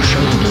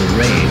uncontrollable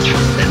rage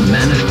that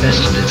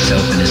manifested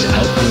itself in his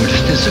outward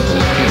physical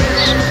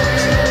appearance.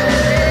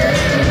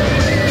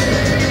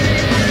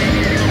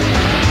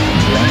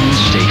 Brian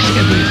stakes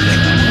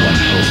everything on one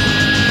hope,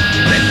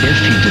 that if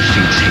he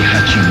defeats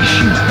Heihachi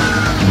Mishima,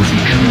 he would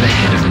become the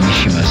head of the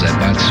Mishima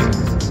Zaibatsu.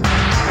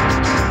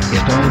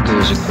 If all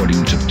goes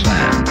according to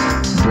plan,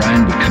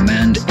 Brian would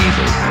command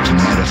Abel to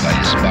modify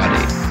his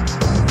body,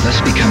 thus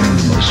becoming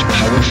the most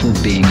powerful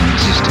being in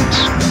existence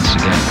once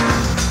again.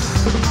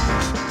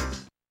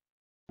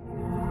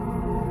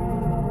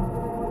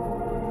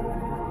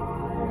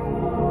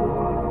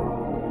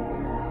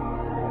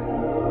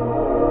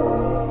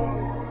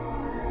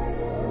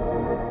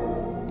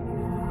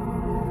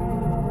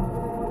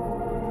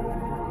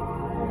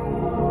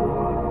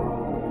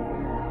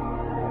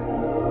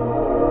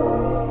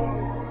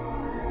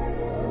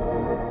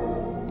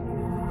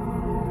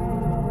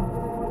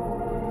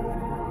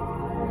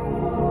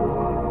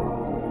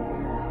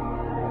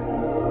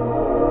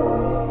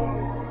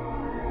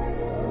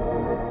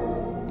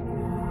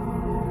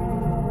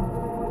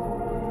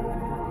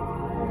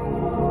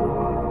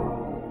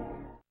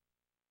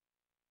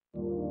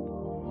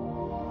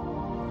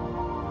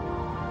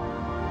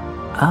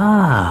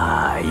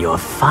 Ah, you're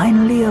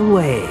finally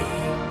awake.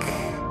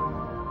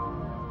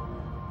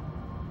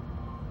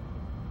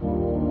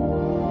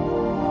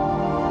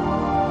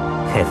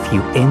 Have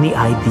you any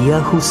idea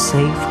who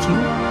saved you?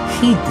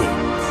 He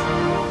did.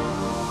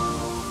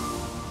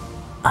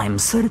 I'm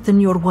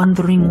certain you're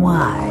wondering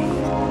why.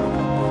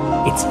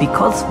 It's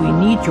because we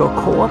need your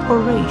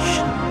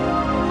cooperation.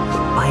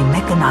 By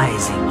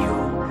mechanizing you,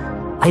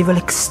 I will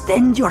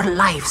extend your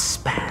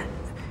lifespan.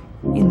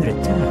 In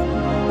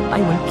return, I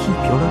will keep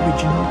your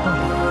original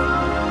body.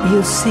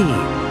 You see,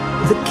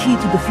 The key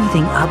to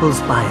defeating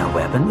Abel's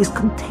bioweapon is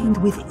contained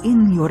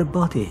within your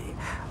body.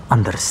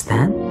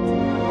 Understand?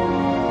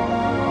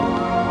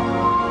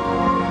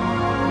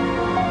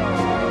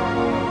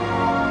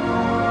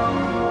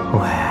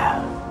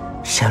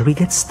 Well, shall we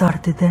get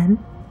started then?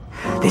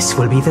 This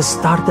will be the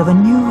start of a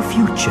new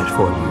future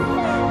for you,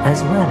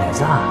 as well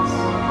as us.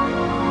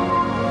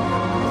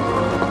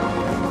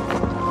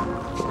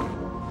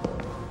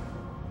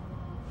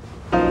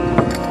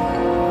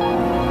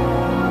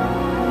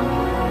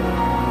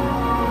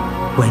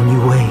 When you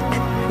wake,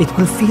 it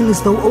will feel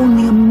as though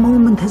only a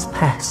moment has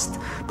passed,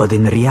 but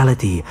in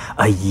reality,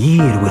 a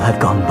year will have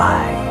gone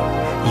by.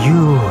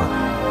 You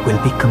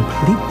will be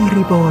completely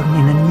reborn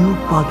in a new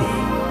body,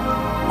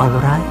 all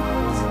right?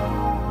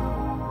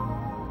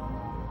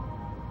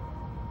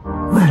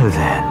 Well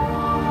then,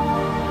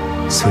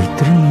 sweet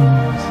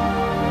dreams.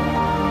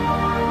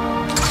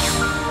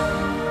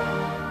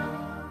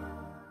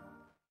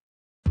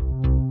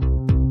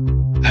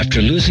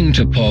 After losing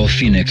to Paul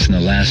Phoenix in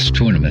the last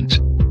tournament,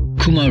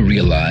 Kuma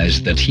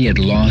realized that he had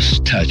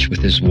lost touch with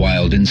his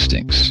wild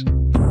instincts.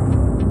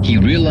 He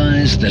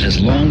realized that as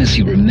long as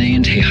he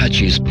remained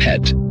Heihachi's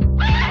pet,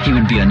 he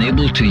would be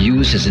unable to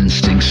use his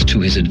instincts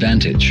to his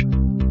advantage.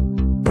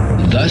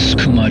 Thus,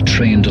 Kuma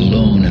trained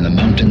alone in the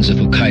mountains of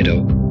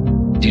Hokkaido,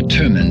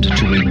 determined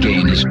to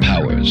regain his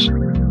powers.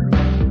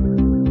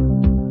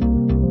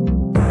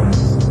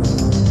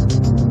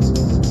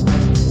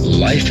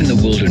 Life in the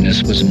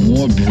wilderness was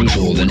more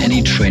brutal than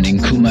any training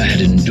Kuma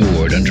had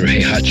endured under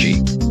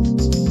Heihachi.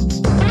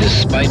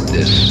 Despite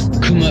this,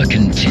 Kuma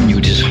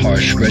continued his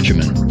harsh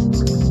regimen.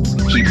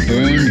 He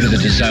burned with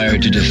a desire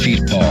to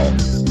defeat Paul.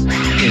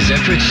 His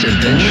efforts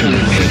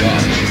eventually paid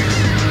off.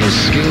 His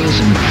skills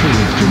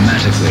improved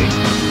dramatically,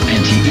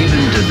 and he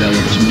even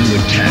developed new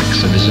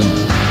attacks of his own.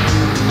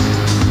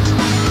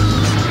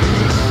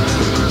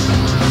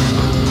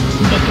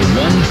 But the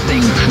one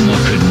thing Kuma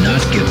could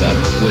not give up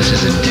was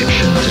his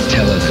addiction to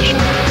television.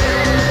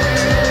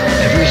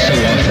 Every so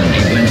often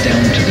he went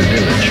down to the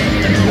village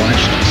and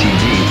watched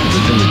TV through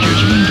the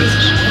villagers'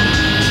 windows.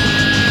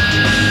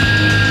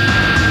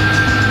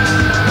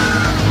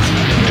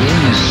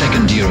 During his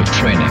second year of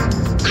training,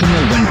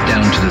 Kuma went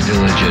down to the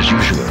village as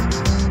usual.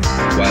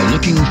 While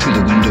looking through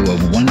the window of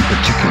one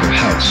particular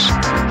house,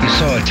 he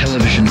saw a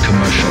television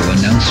commercial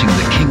announcing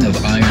the King of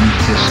Iron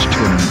Fist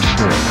Tournament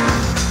 4.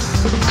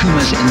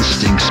 Kuma's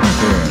instincts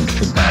burned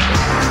for battle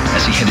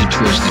as he headed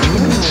towards the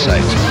tournament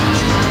site.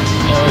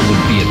 Paul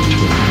would be at the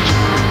tournament,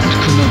 and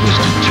Kuma was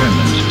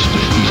determined to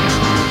defeat him.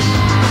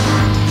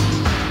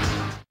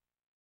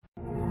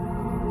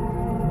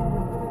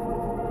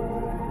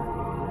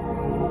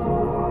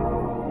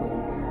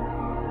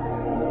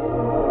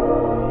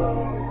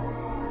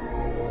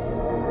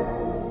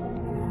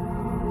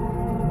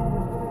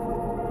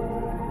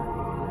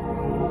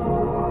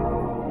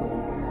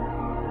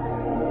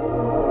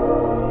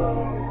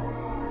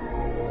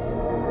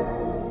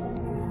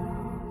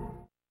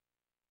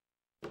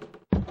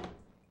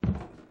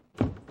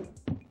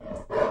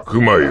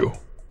熊よ、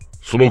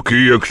その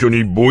契約書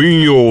に母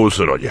印を押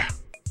すのじゃ。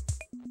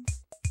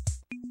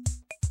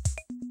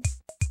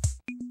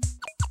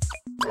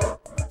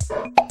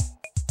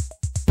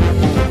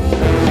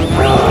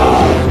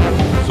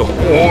そ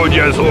う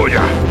じゃそうじ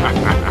ゃ。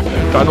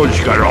楽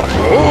しかろう。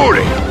お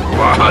れ、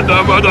ま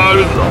だまだあ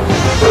るぞ。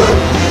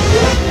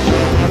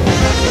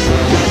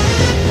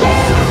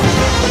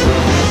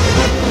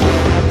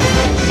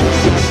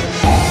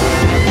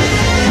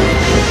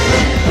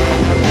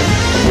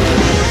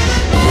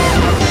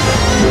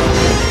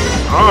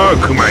ああ、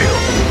熊よ。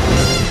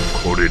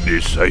これ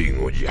で最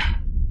後じゃ。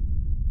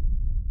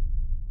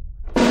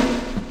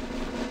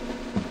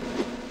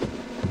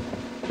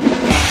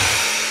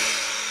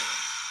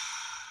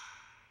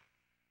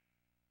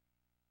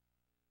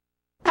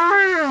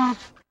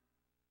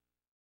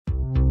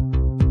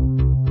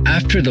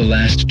After the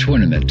last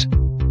tournament,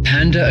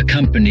 Panda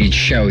accompanied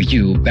Xiao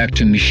Yu back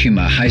to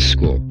Mishima High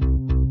School.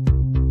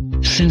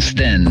 Since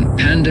then,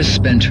 Panda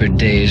spent her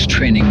days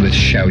training with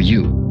Xiao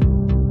Yu.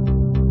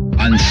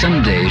 On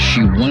some days,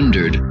 she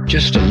wondered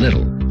just a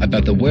little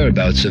about the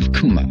whereabouts of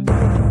Kuma,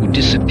 who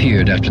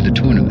disappeared after the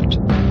tournament.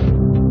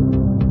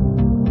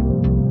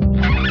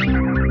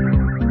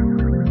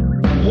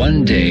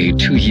 One day,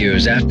 2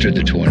 years after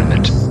the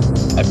tournament,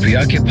 a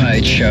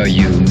preoccupied Xiao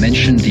Yu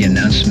mentioned the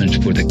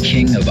announcement for the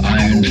King of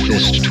Iron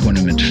Fist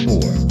Tournament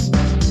 4.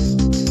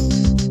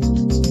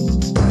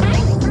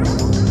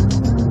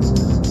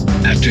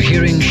 After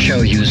hearing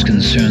Xiao Yu's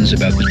concerns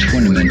about the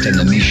tournament and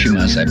the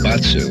Mishima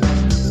Zaibatsu,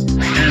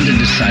 Panda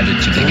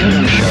decided to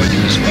become Xiao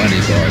Yu's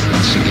bodyguard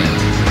once again.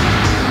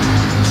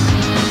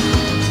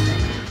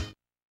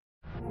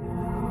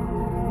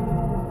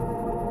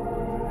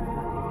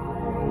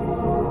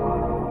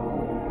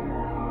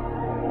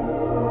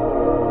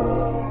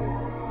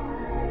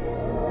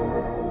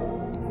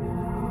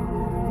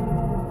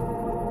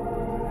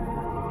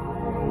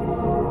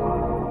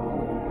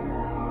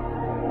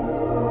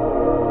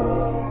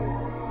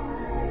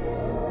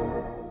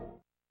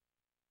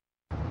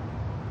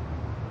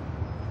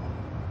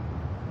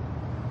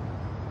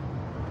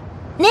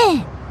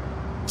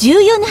 重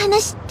要な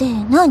話って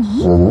何？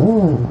何？う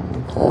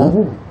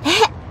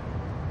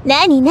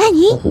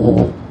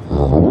わー、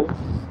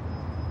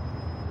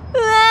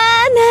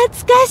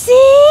懐かし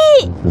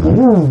い。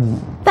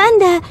パン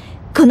ダ、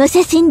この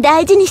写真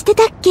大事にして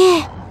たっ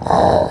け？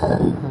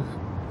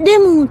で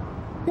も、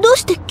どう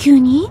して急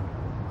に？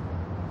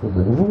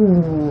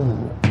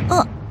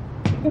あ、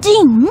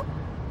ジン？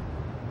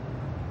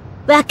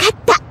わかっ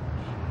た。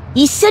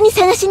一緒に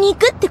探しに行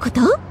くってこ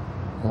と？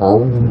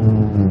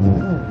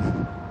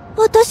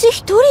私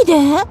一人で？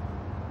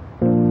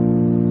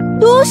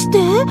どうして？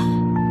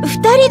二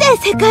人で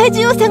世界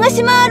中を探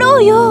し回ろ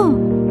うよ。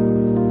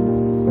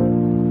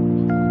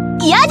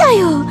やだ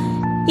よ。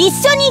一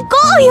緒に行こ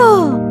うよ。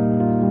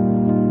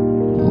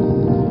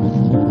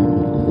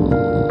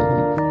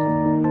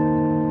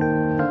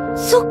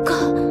そっか。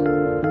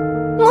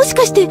もし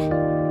かして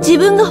自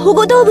分が保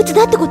護動物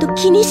だってこと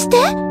気にして？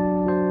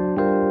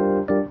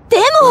で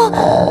も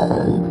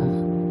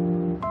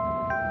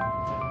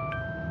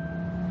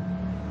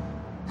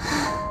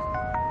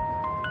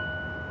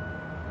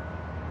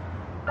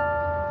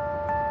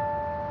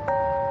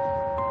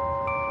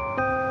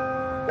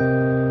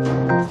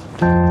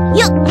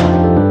よっ、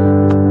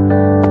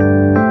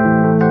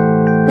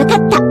わかっ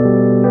た。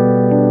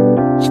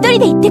一人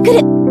で行ってくる。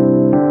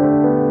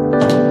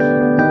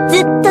ず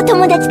っと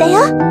友達だよ。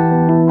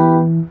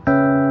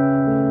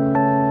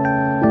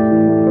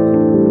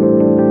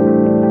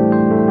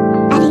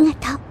ありが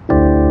とう。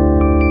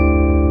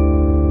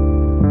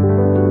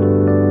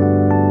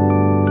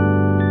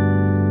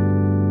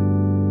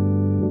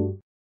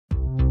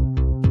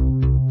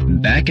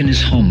Back in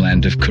his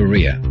homeland of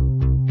Korea,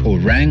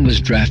 Orang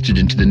was drafted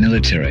into the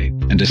military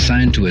and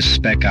assigned to a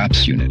Spec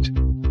Ops unit.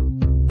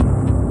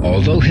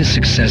 Although his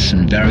success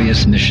in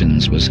various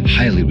missions was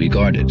highly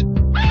regarded,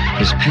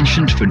 his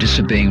penchant for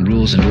disobeying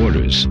rules and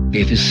orders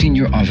gave his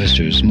senior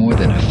officers more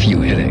than a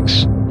few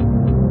headaches.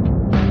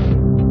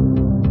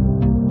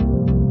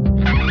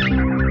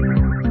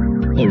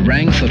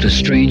 Orang felt a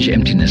strange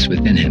emptiness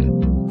within him.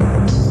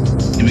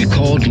 He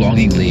recalled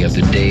longingly of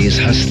the days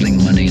hustling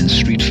money in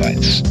street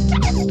fights,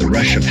 the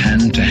rush of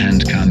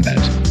hand-to-hand combat,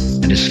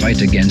 and his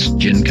fight against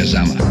Jin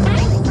Kazama.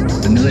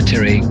 The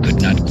military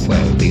could not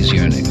quell these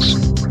yearnings.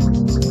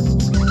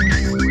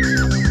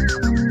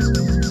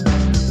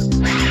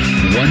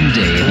 One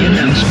day, the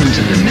announcement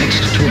of the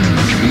next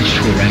tournament reached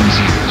Orang's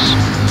ears.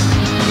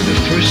 For the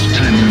first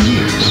time in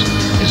years,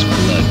 his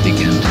blood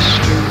began to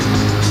stir.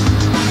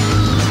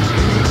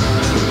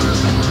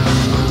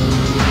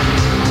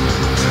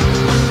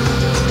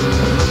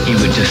 He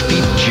would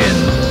defeat Jin,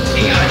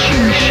 Heihachi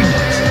Mishima,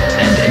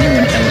 and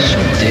anyone else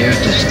who dared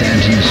to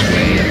stand in his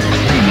way of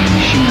claiming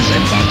Mishima's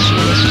Aibatsu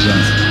as his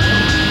own.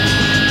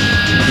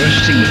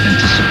 Bursting with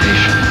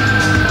anticipation,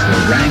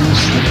 Orang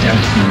slipped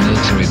out from the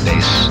military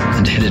base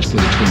and headed for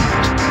the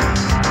tournament.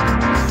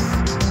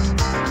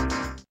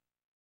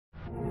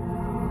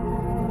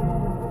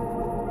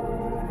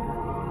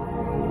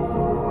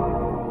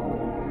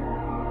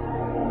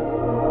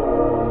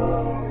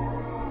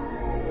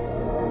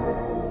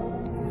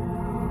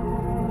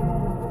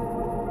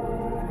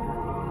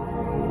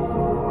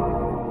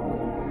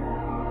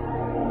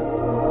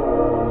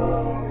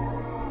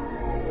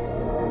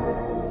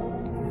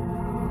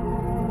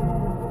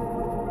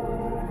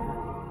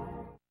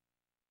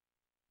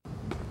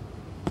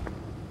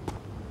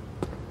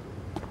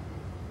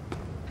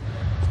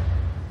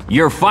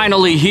 You're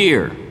finally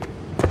here.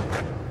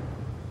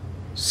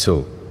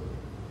 So,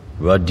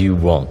 what do you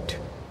want?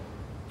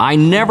 I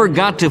never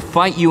got to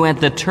fight you at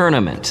the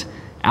tournament.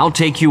 I'll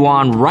take you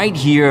on right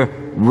here,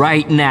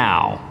 right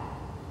now.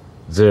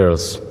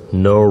 There's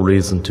no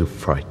reason to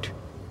fight.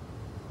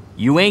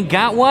 You ain't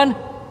got one?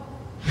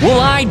 Well,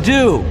 I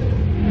do!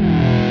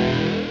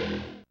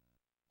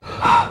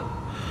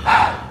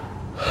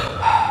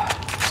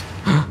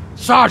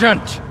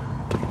 Sergeant!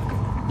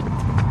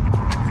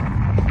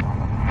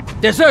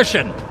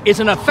 Desertion is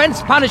an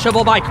offense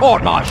punishable by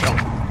court-martial.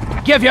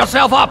 Give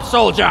yourself up,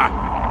 soldier!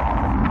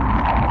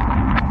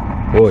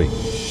 Oi.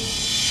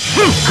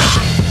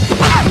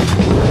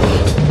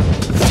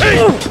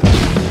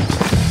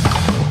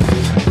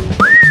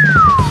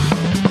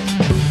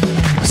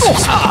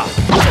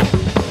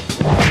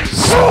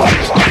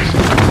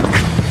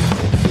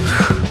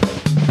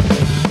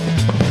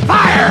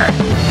 Fire!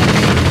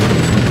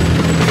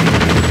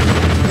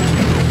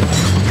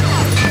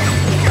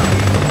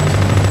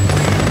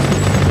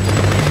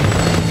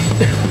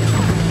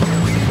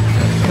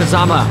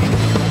 Kazama,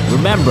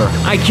 remember,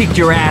 I kicked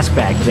your ass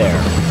back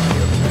there.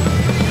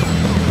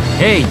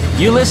 Hey,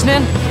 you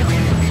listening?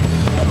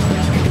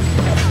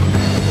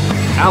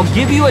 I'll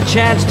give you a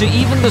chance to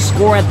even the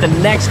score at the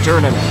next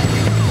tournament.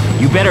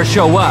 You better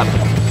show up.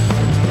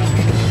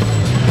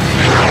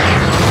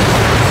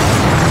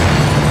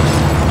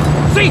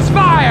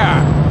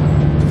 Ceasefire!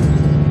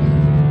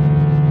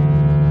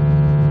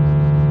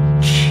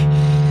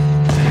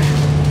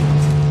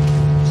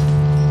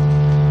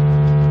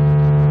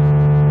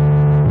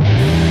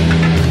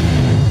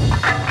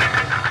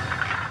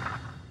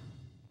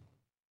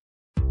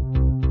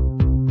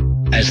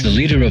 As the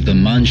leader of the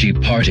Manji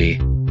party,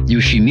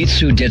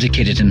 Yoshimitsu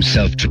dedicated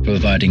himself to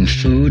providing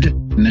food,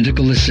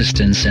 medical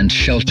assistance, and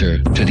shelter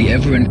to the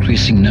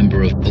ever-increasing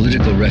number of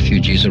political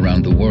refugees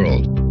around the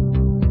world.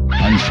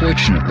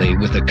 Unfortunately,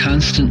 with a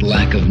constant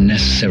lack of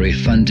necessary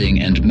funding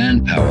and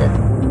manpower,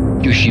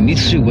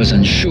 Yoshimitsu was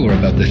unsure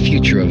about the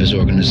future of his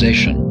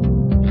organization.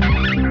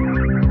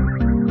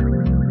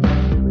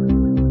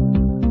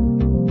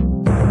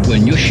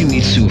 When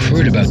Yoshimitsu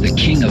heard about the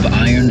King of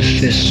Iron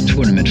Fist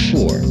Tournament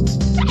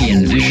 4, he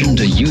envisioned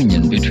a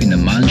union between the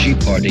Manji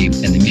Party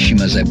and the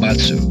Mishima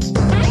Zaibatsu.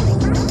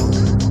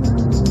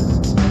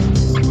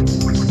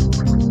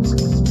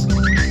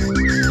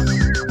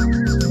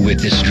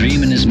 With this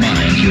dream in his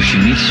mind,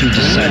 Yoshimitsu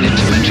decided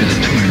to enter the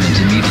tournament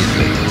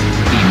immediately.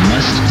 He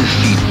must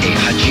defeat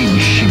Heihachi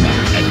Mishima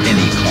at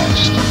any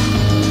cost.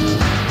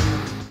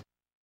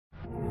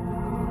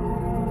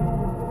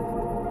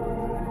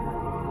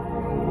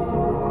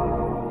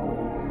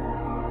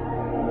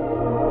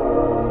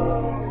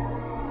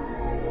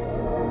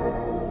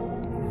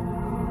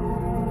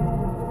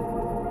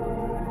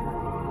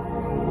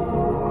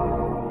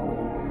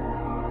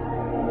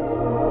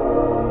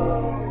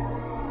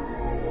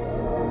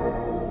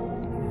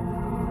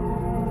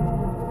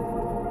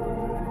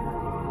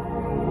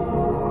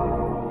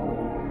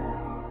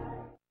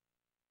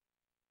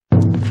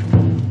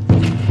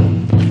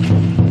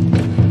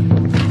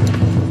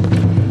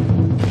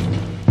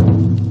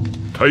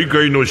大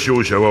会の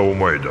勝者はお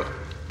前だ。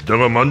だ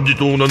が万事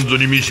島なんぞ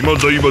に三島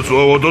財閥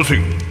は渡せ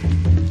ん。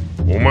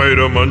お前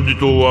ら万事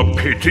島は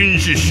ペテン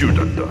師集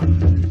団だ。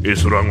絵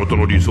空ごと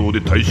の理想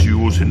で大衆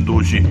を先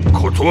導し、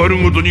断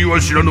るごとに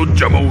わしらの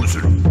邪魔をす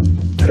る。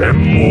天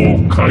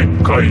網開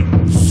会、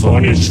そ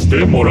にし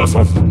てもら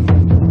さず。財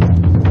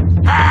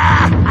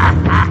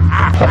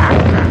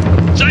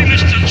務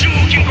室中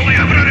央金庫が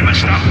破られま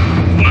した。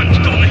万事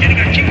島のヘリ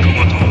が金庫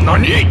ごと。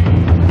何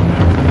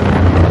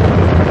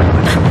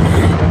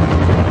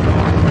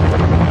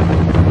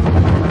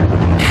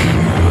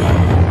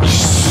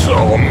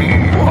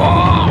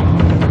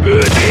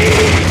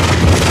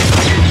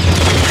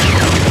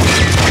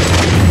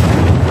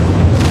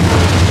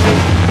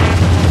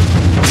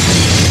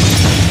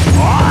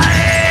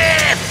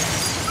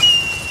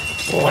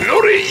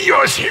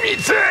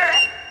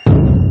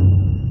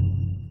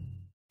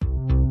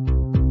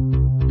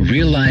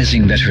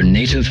？Realizing that her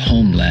native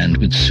homeland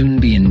would soon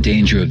be in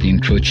danger of the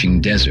encroaching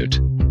desert,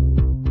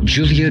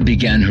 Julia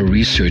began her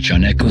research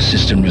on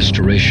ecosystem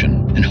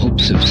restoration in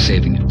hopes of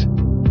saving it.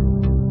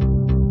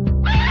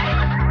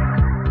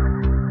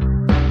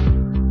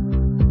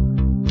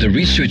 The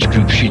research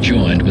group she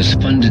joined was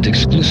funded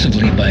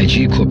exclusively by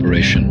G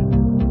Corporation.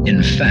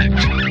 In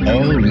fact,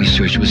 all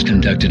research was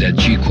conducted at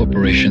G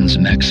Corporation's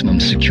maximum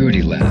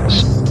security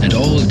labs, and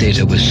all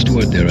data was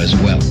stored there as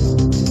well.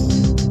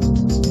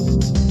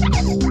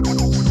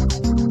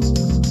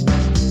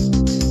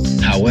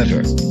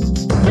 However,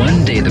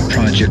 one day the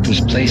project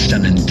was placed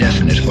on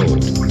indefinite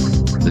hold.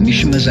 The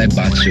Mishima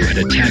Zaibatsu had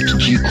attacked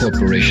G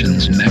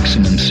Corporation's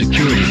maximum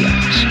security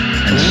labs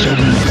and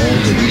stolen all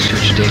the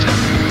research data.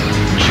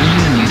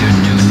 Julia neither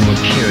knew nor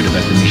cared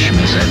about the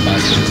Mishima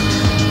Zaibatsu,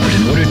 but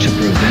in order to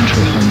prevent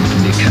her home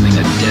from becoming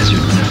a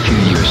desert in a few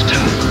years'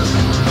 time,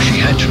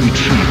 she had to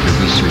retrieve the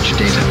research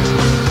data.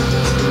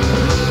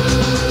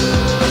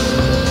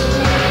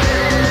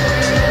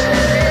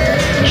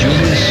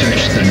 Julia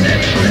searched the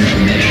net for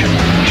information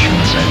on the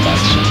Mishima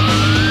Zaibatsu.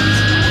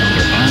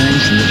 Her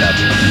eyes lit up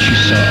when she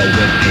saw a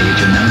web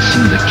page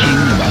announcing the King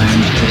of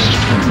Iron Fist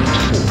Tournament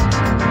 4.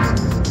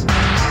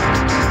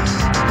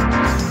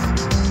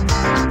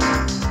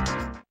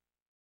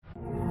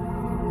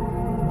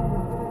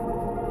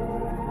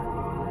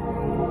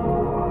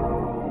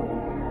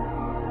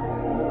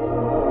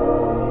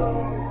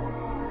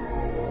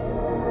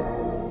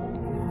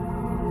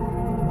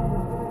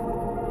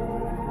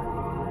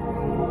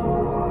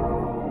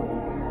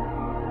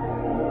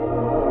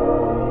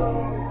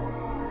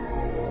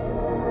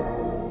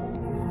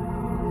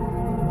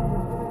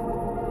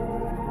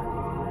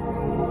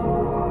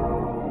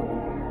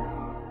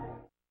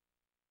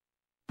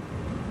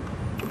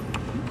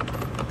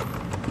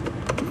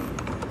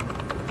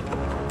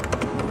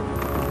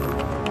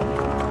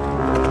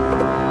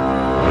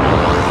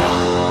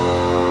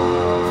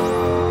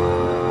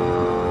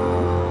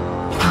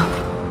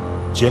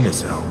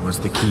 Genicell was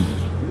the key.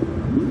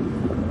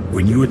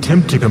 When you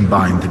attempt to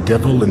combine the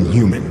devil and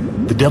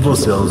human, the devil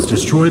cells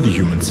destroy the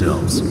human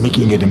cells,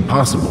 making it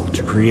impossible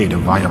to create a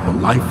viable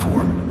life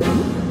form.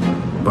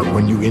 But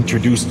when you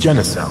introduce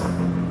Genicell,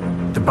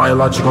 the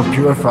biological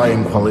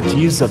purifying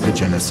qualities of the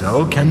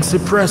Genicell can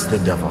suppress the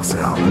devil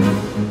cell.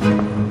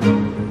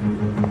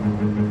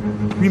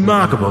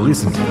 Remarkable,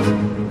 isn't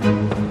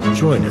it?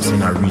 Join us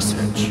in our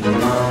research.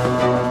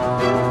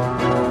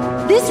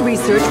 This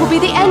research will be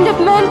the end of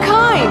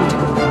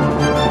mankind!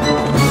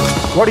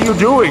 What are you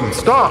doing?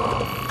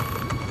 Stop!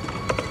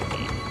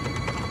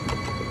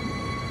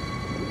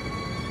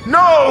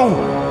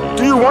 No!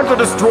 Do you want to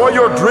destroy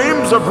your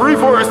dreams of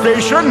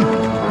reforestation?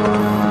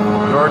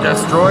 You're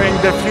destroying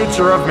the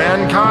future of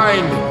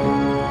mankind.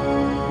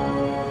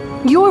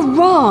 You're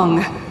wrong!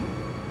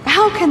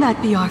 How can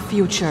that be our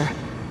future?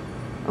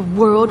 A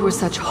world where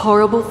such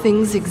horrible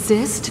things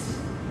exist?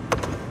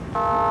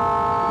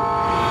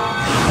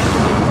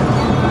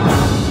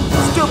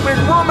 Stupid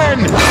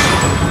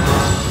woman!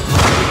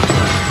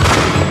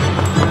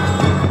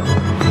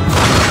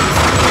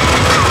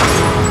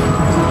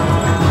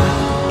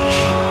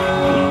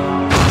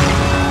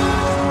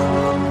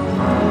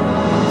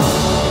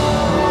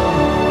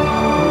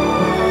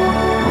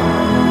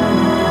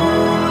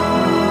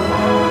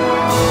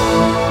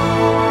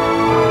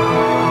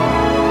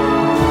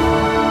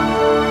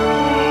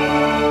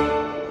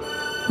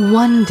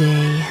 One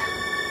day,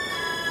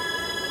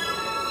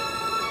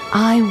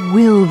 I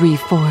will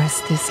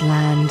reforest this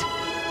land.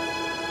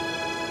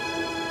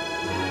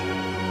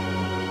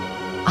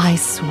 I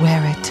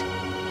swear it.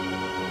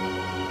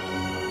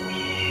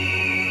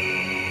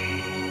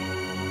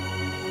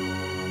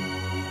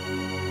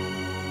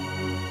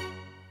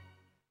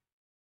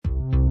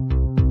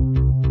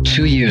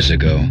 Two years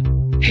ago,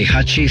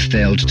 Heihachi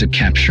failed to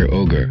capture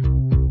Ogre,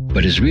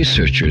 but his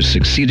researchers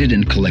succeeded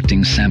in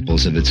collecting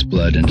samples of its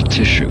blood and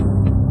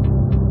tissue.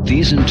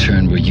 These in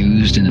turn were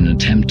used in an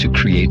attempt to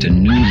create a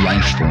new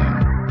life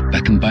form by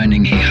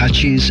combining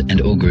Heihachi's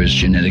and Ogre's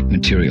genetic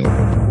material.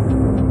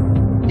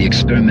 The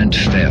experiment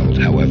failed,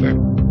 however,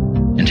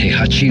 and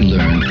Heihachi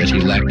learned that he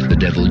lacked the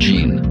devil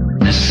gene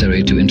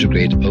necessary to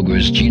integrate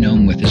Ogre's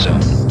genome with his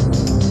own.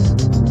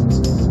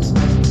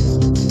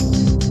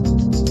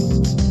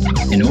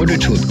 In order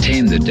to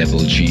obtain the devil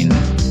gene,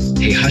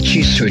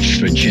 Heihachi searched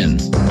for Jin,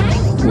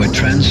 who had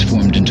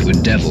transformed into a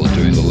devil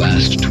during the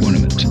last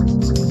tournament.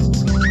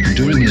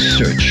 During his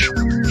search,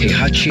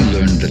 Heihachi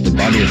learned that the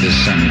body of his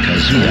son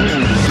Kazuya,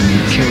 whom he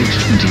killed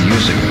 20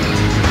 years ago,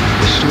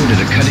 was stored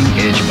at a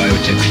cutting-edge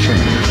biotech firm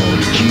called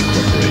G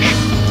Corporation.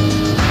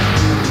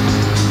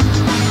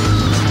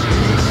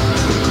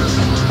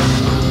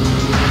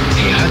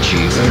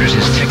 Heihachi ordered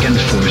his Tekken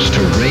force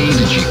to raid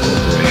G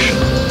Corporation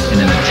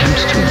in an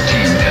attempt to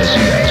obtain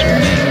Kazuya's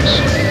remains.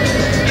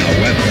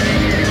 However,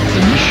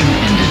 the mission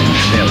ended in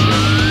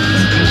failure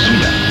when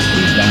Kazuya,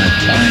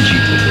 revived by G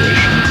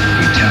Corporation,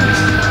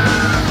 retaliated.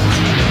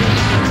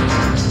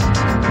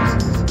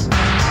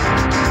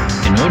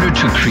 In order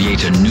to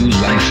create a new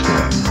life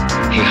form,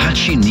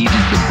 Heihachi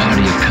needed the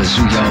body of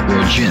Kazuya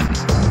or Jin,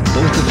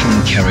 both of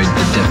whom carried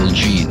the devil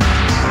gene.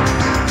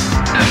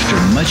 After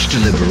much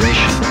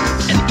deliberation,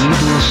 an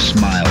evil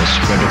smile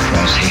spread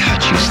across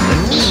Heihachi's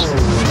lips.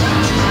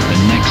 The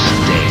next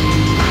day,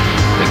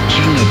 the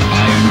King of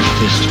Iron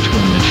Fist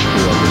Tournament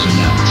 4 was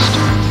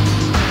announced.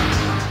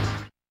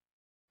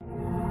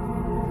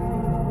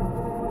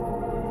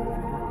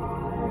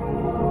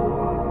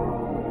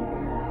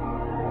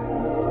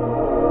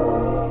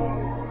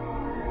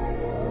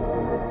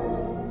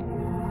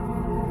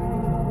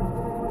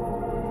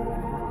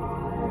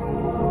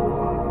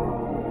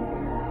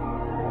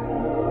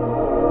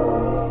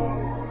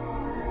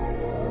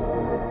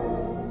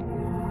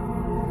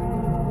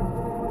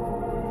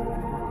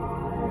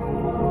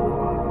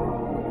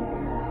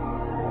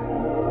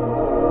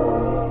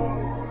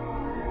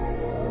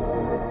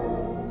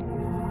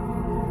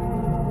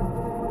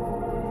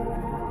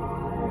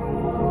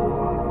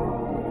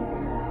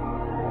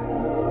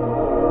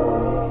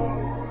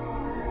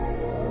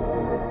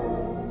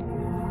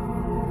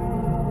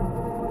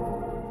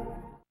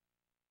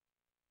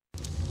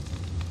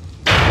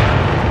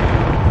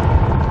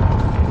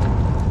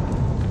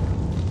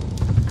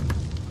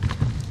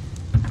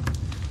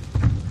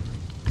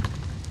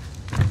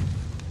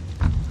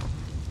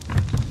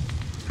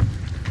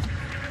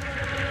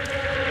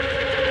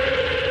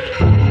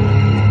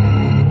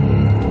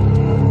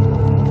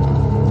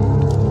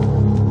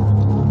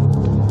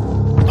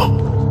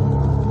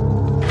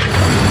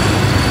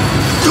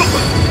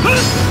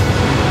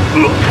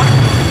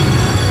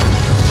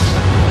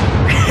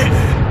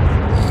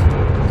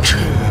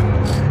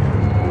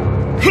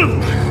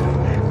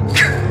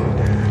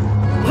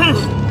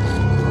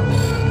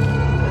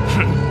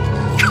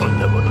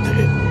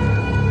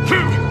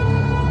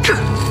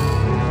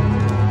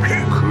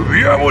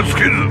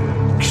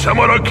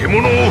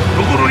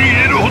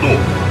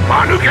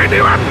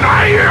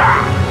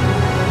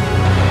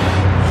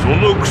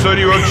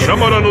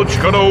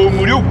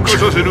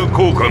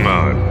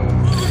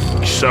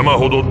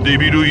ほどデ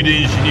ビル遺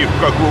伝子に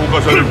深く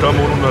侵された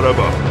ものなら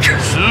ば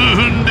数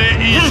分で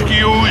意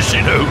識を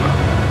失う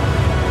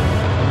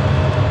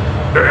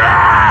が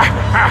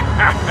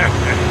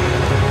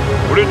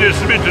これで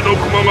全ての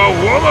駒が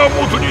我が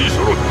元に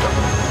揃った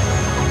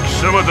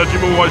貴様たち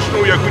もわし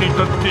の役に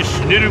立って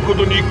死ねるこ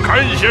とに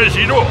感謝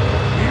しろ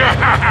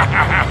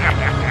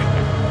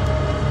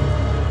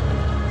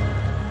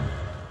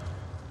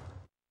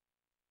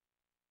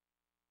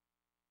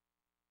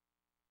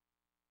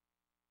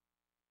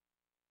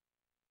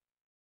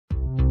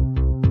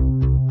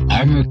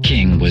Armor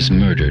King was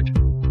murdered.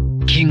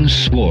 King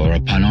swore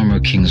upon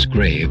Armor King's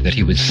grave that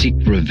he would seek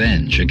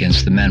revenge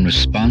against the man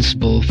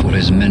responsible for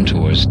his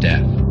mentor's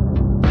death.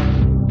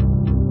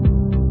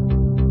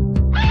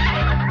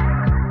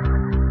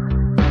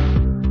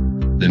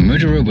 The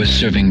murderer was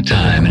serving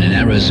time in an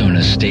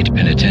Arizona state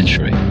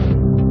penitentiary.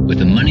 With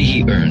the money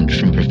he earned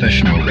from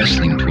professional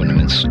wrestling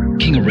tournaments,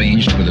 King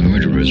arranged for the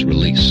murderer's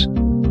release.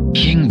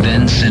 King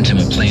then sent him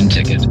a plane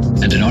ticket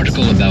and an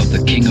article about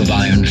the King of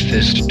Iron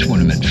Fist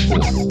Tournament 4.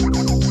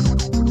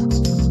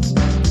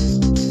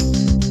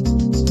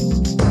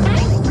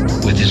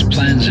 With his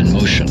plans in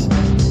motion,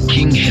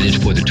 King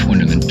headed for the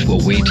tournament to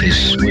await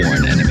his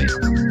sworn enemy,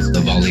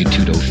 the Vale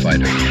Tudo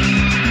fighter.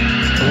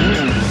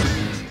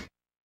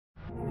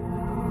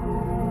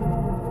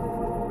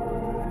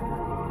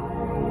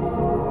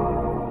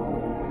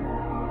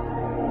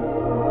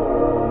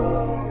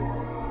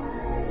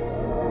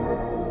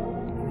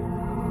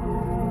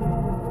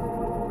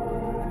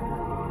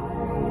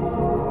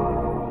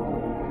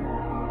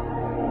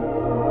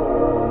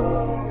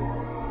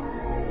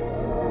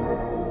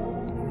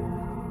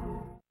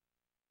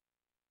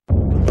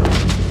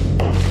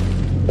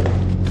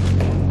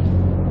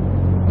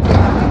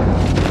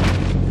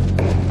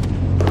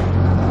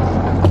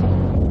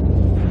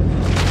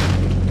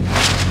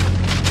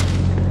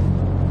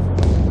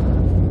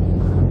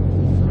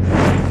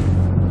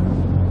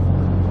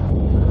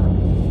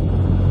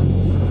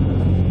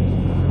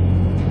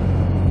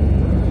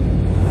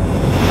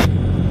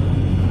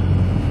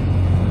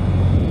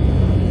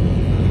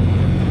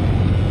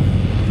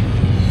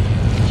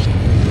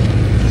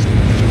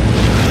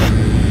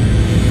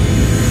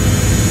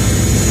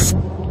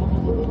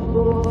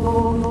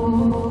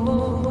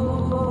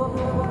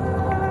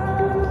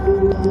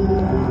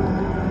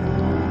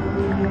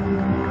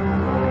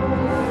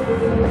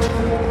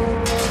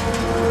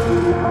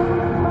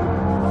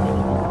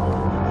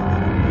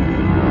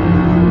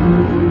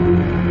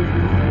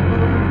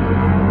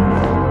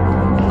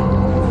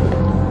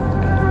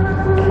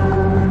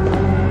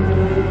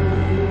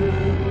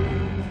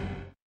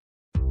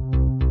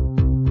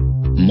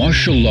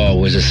 Martial Law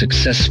was a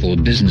successful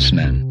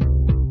businessman.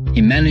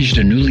 He managed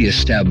a newly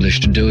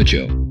established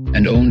dojo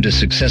and owned a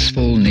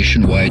successful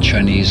nationwide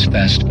Chinese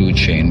fast food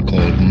chain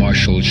called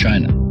Martial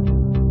China.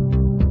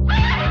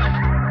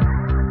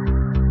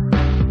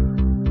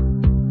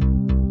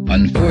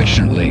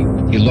 Unfortunately,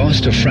 he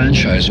lost a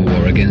franchise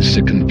war against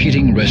a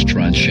competing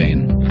restaurant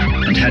chain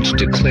and had to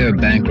declare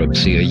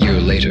bankruptcy a year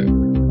later.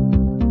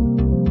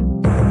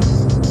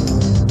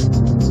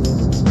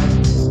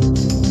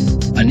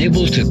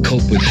 Unable to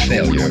cope with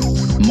failure,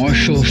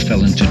 Marshall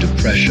fell into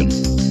depression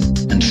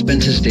and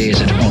spent his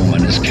days at home on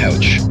his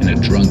couch in a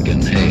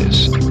drunken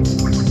haze.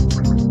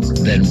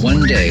 Then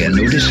one day, a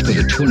notice for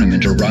the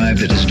tournament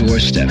arrived at his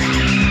doorstep.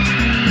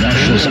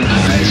 Marshall's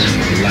eyes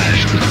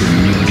flashed with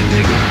renewed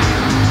vigor.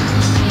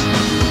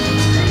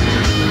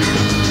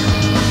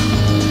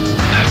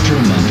 After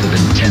a month of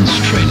intense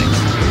training,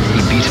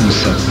 he beat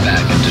himself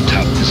back into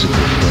top physical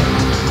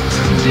form.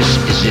 This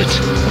is it,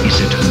 he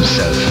said to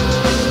himself.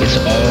 It's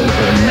all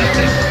or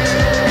nothing.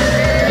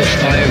 The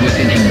fire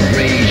within him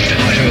raged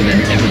hotter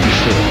than ever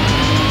before.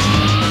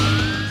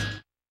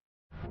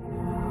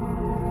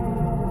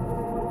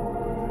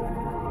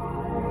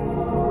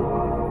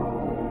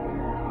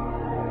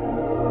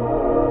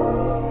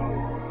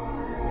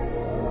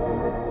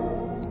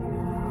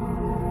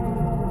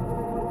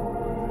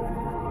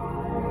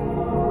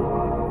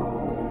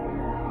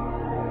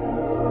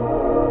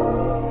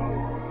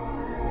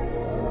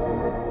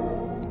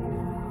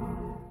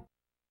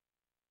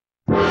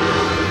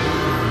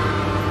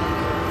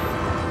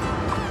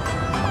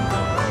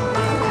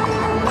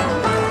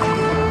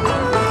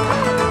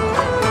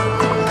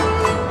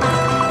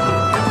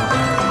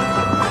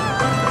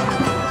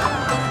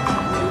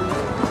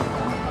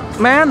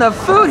 Man, the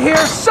food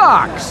here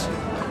sucks!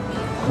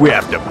 We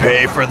have to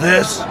pay for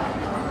this?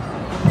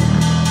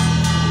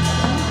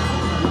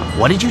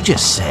 What did you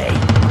just say?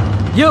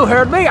 You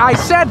heard me, I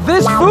said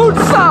this food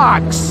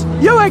sucks!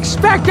 You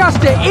expect us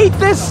to eat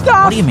this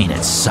stuff? What do you mean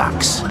it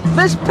sucks?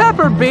 This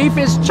pepper beef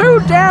is too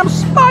damn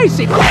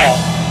spicy!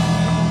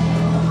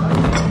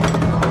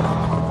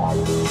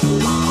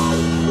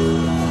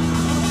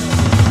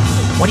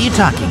 What are you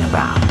talking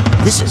about?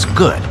 This is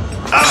good.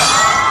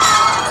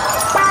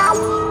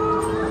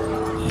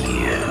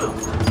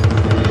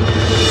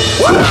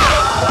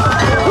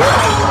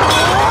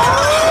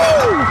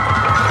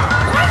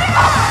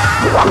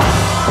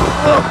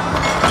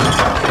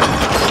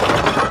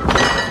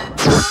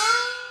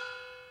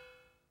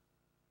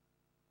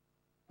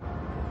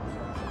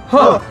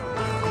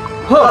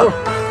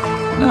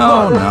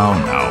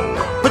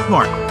 No. Put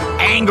more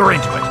anger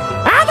into it.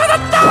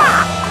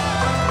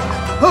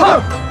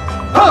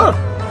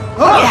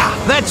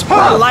 Yeah, that's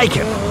more like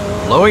it.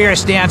 Lower your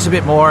stance a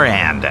bit more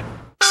and...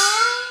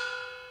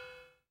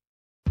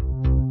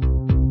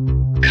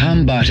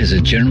 Combot is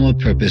a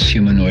general-purpose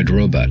humanoid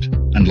robot,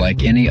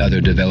 unlike any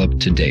other developed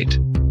to date.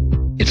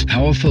 Its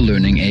powerful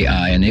learning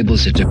AI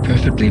enables it to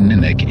perfectly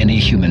mimic any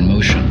human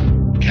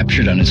motion,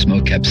 captured on its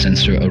mocap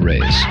sensor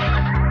arrays.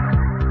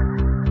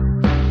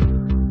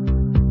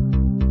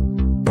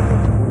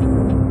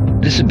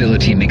 This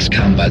ability makes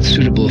Combot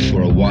suitable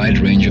for a wide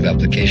range of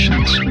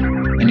applications,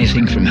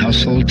 anything from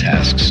household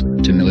tasks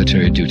to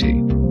military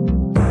duty.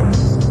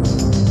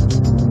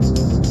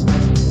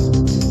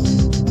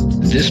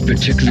 This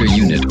particular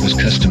unit was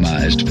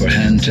customized for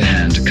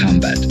hand-to-hand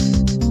combat.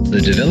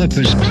 The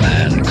developer's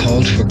plan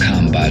called for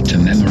combat to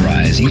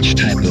memorize each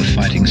type of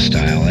fighting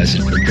style as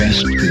it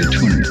progressed through the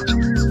tournament.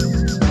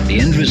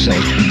 The end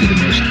result would be the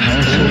most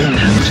powerful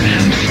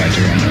hand-to-hand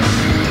fighter on Earth.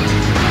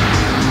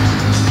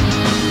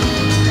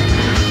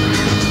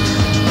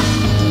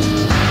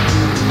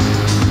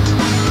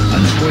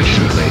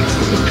 Unfortunately,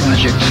 the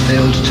project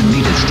failed to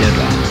meet its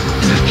deadline,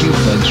 and a few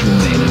bugs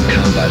remain in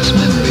Combat's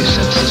memory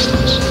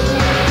subsystems.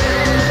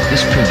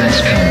 This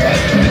prevents Combat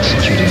from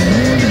executing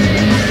more than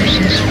one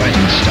person's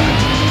fighting style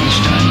each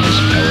time it is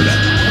powered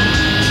up.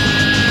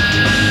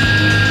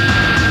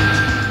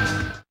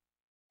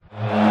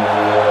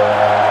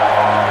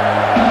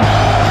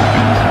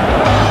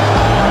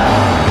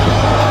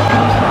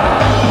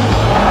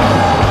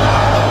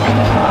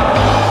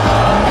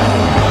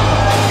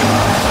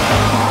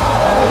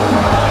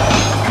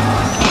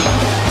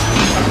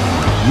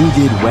 You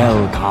did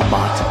well,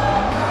 Combat.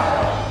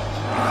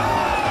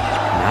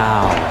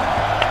 Now,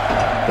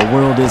 the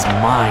world is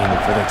mine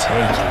for the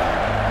taking.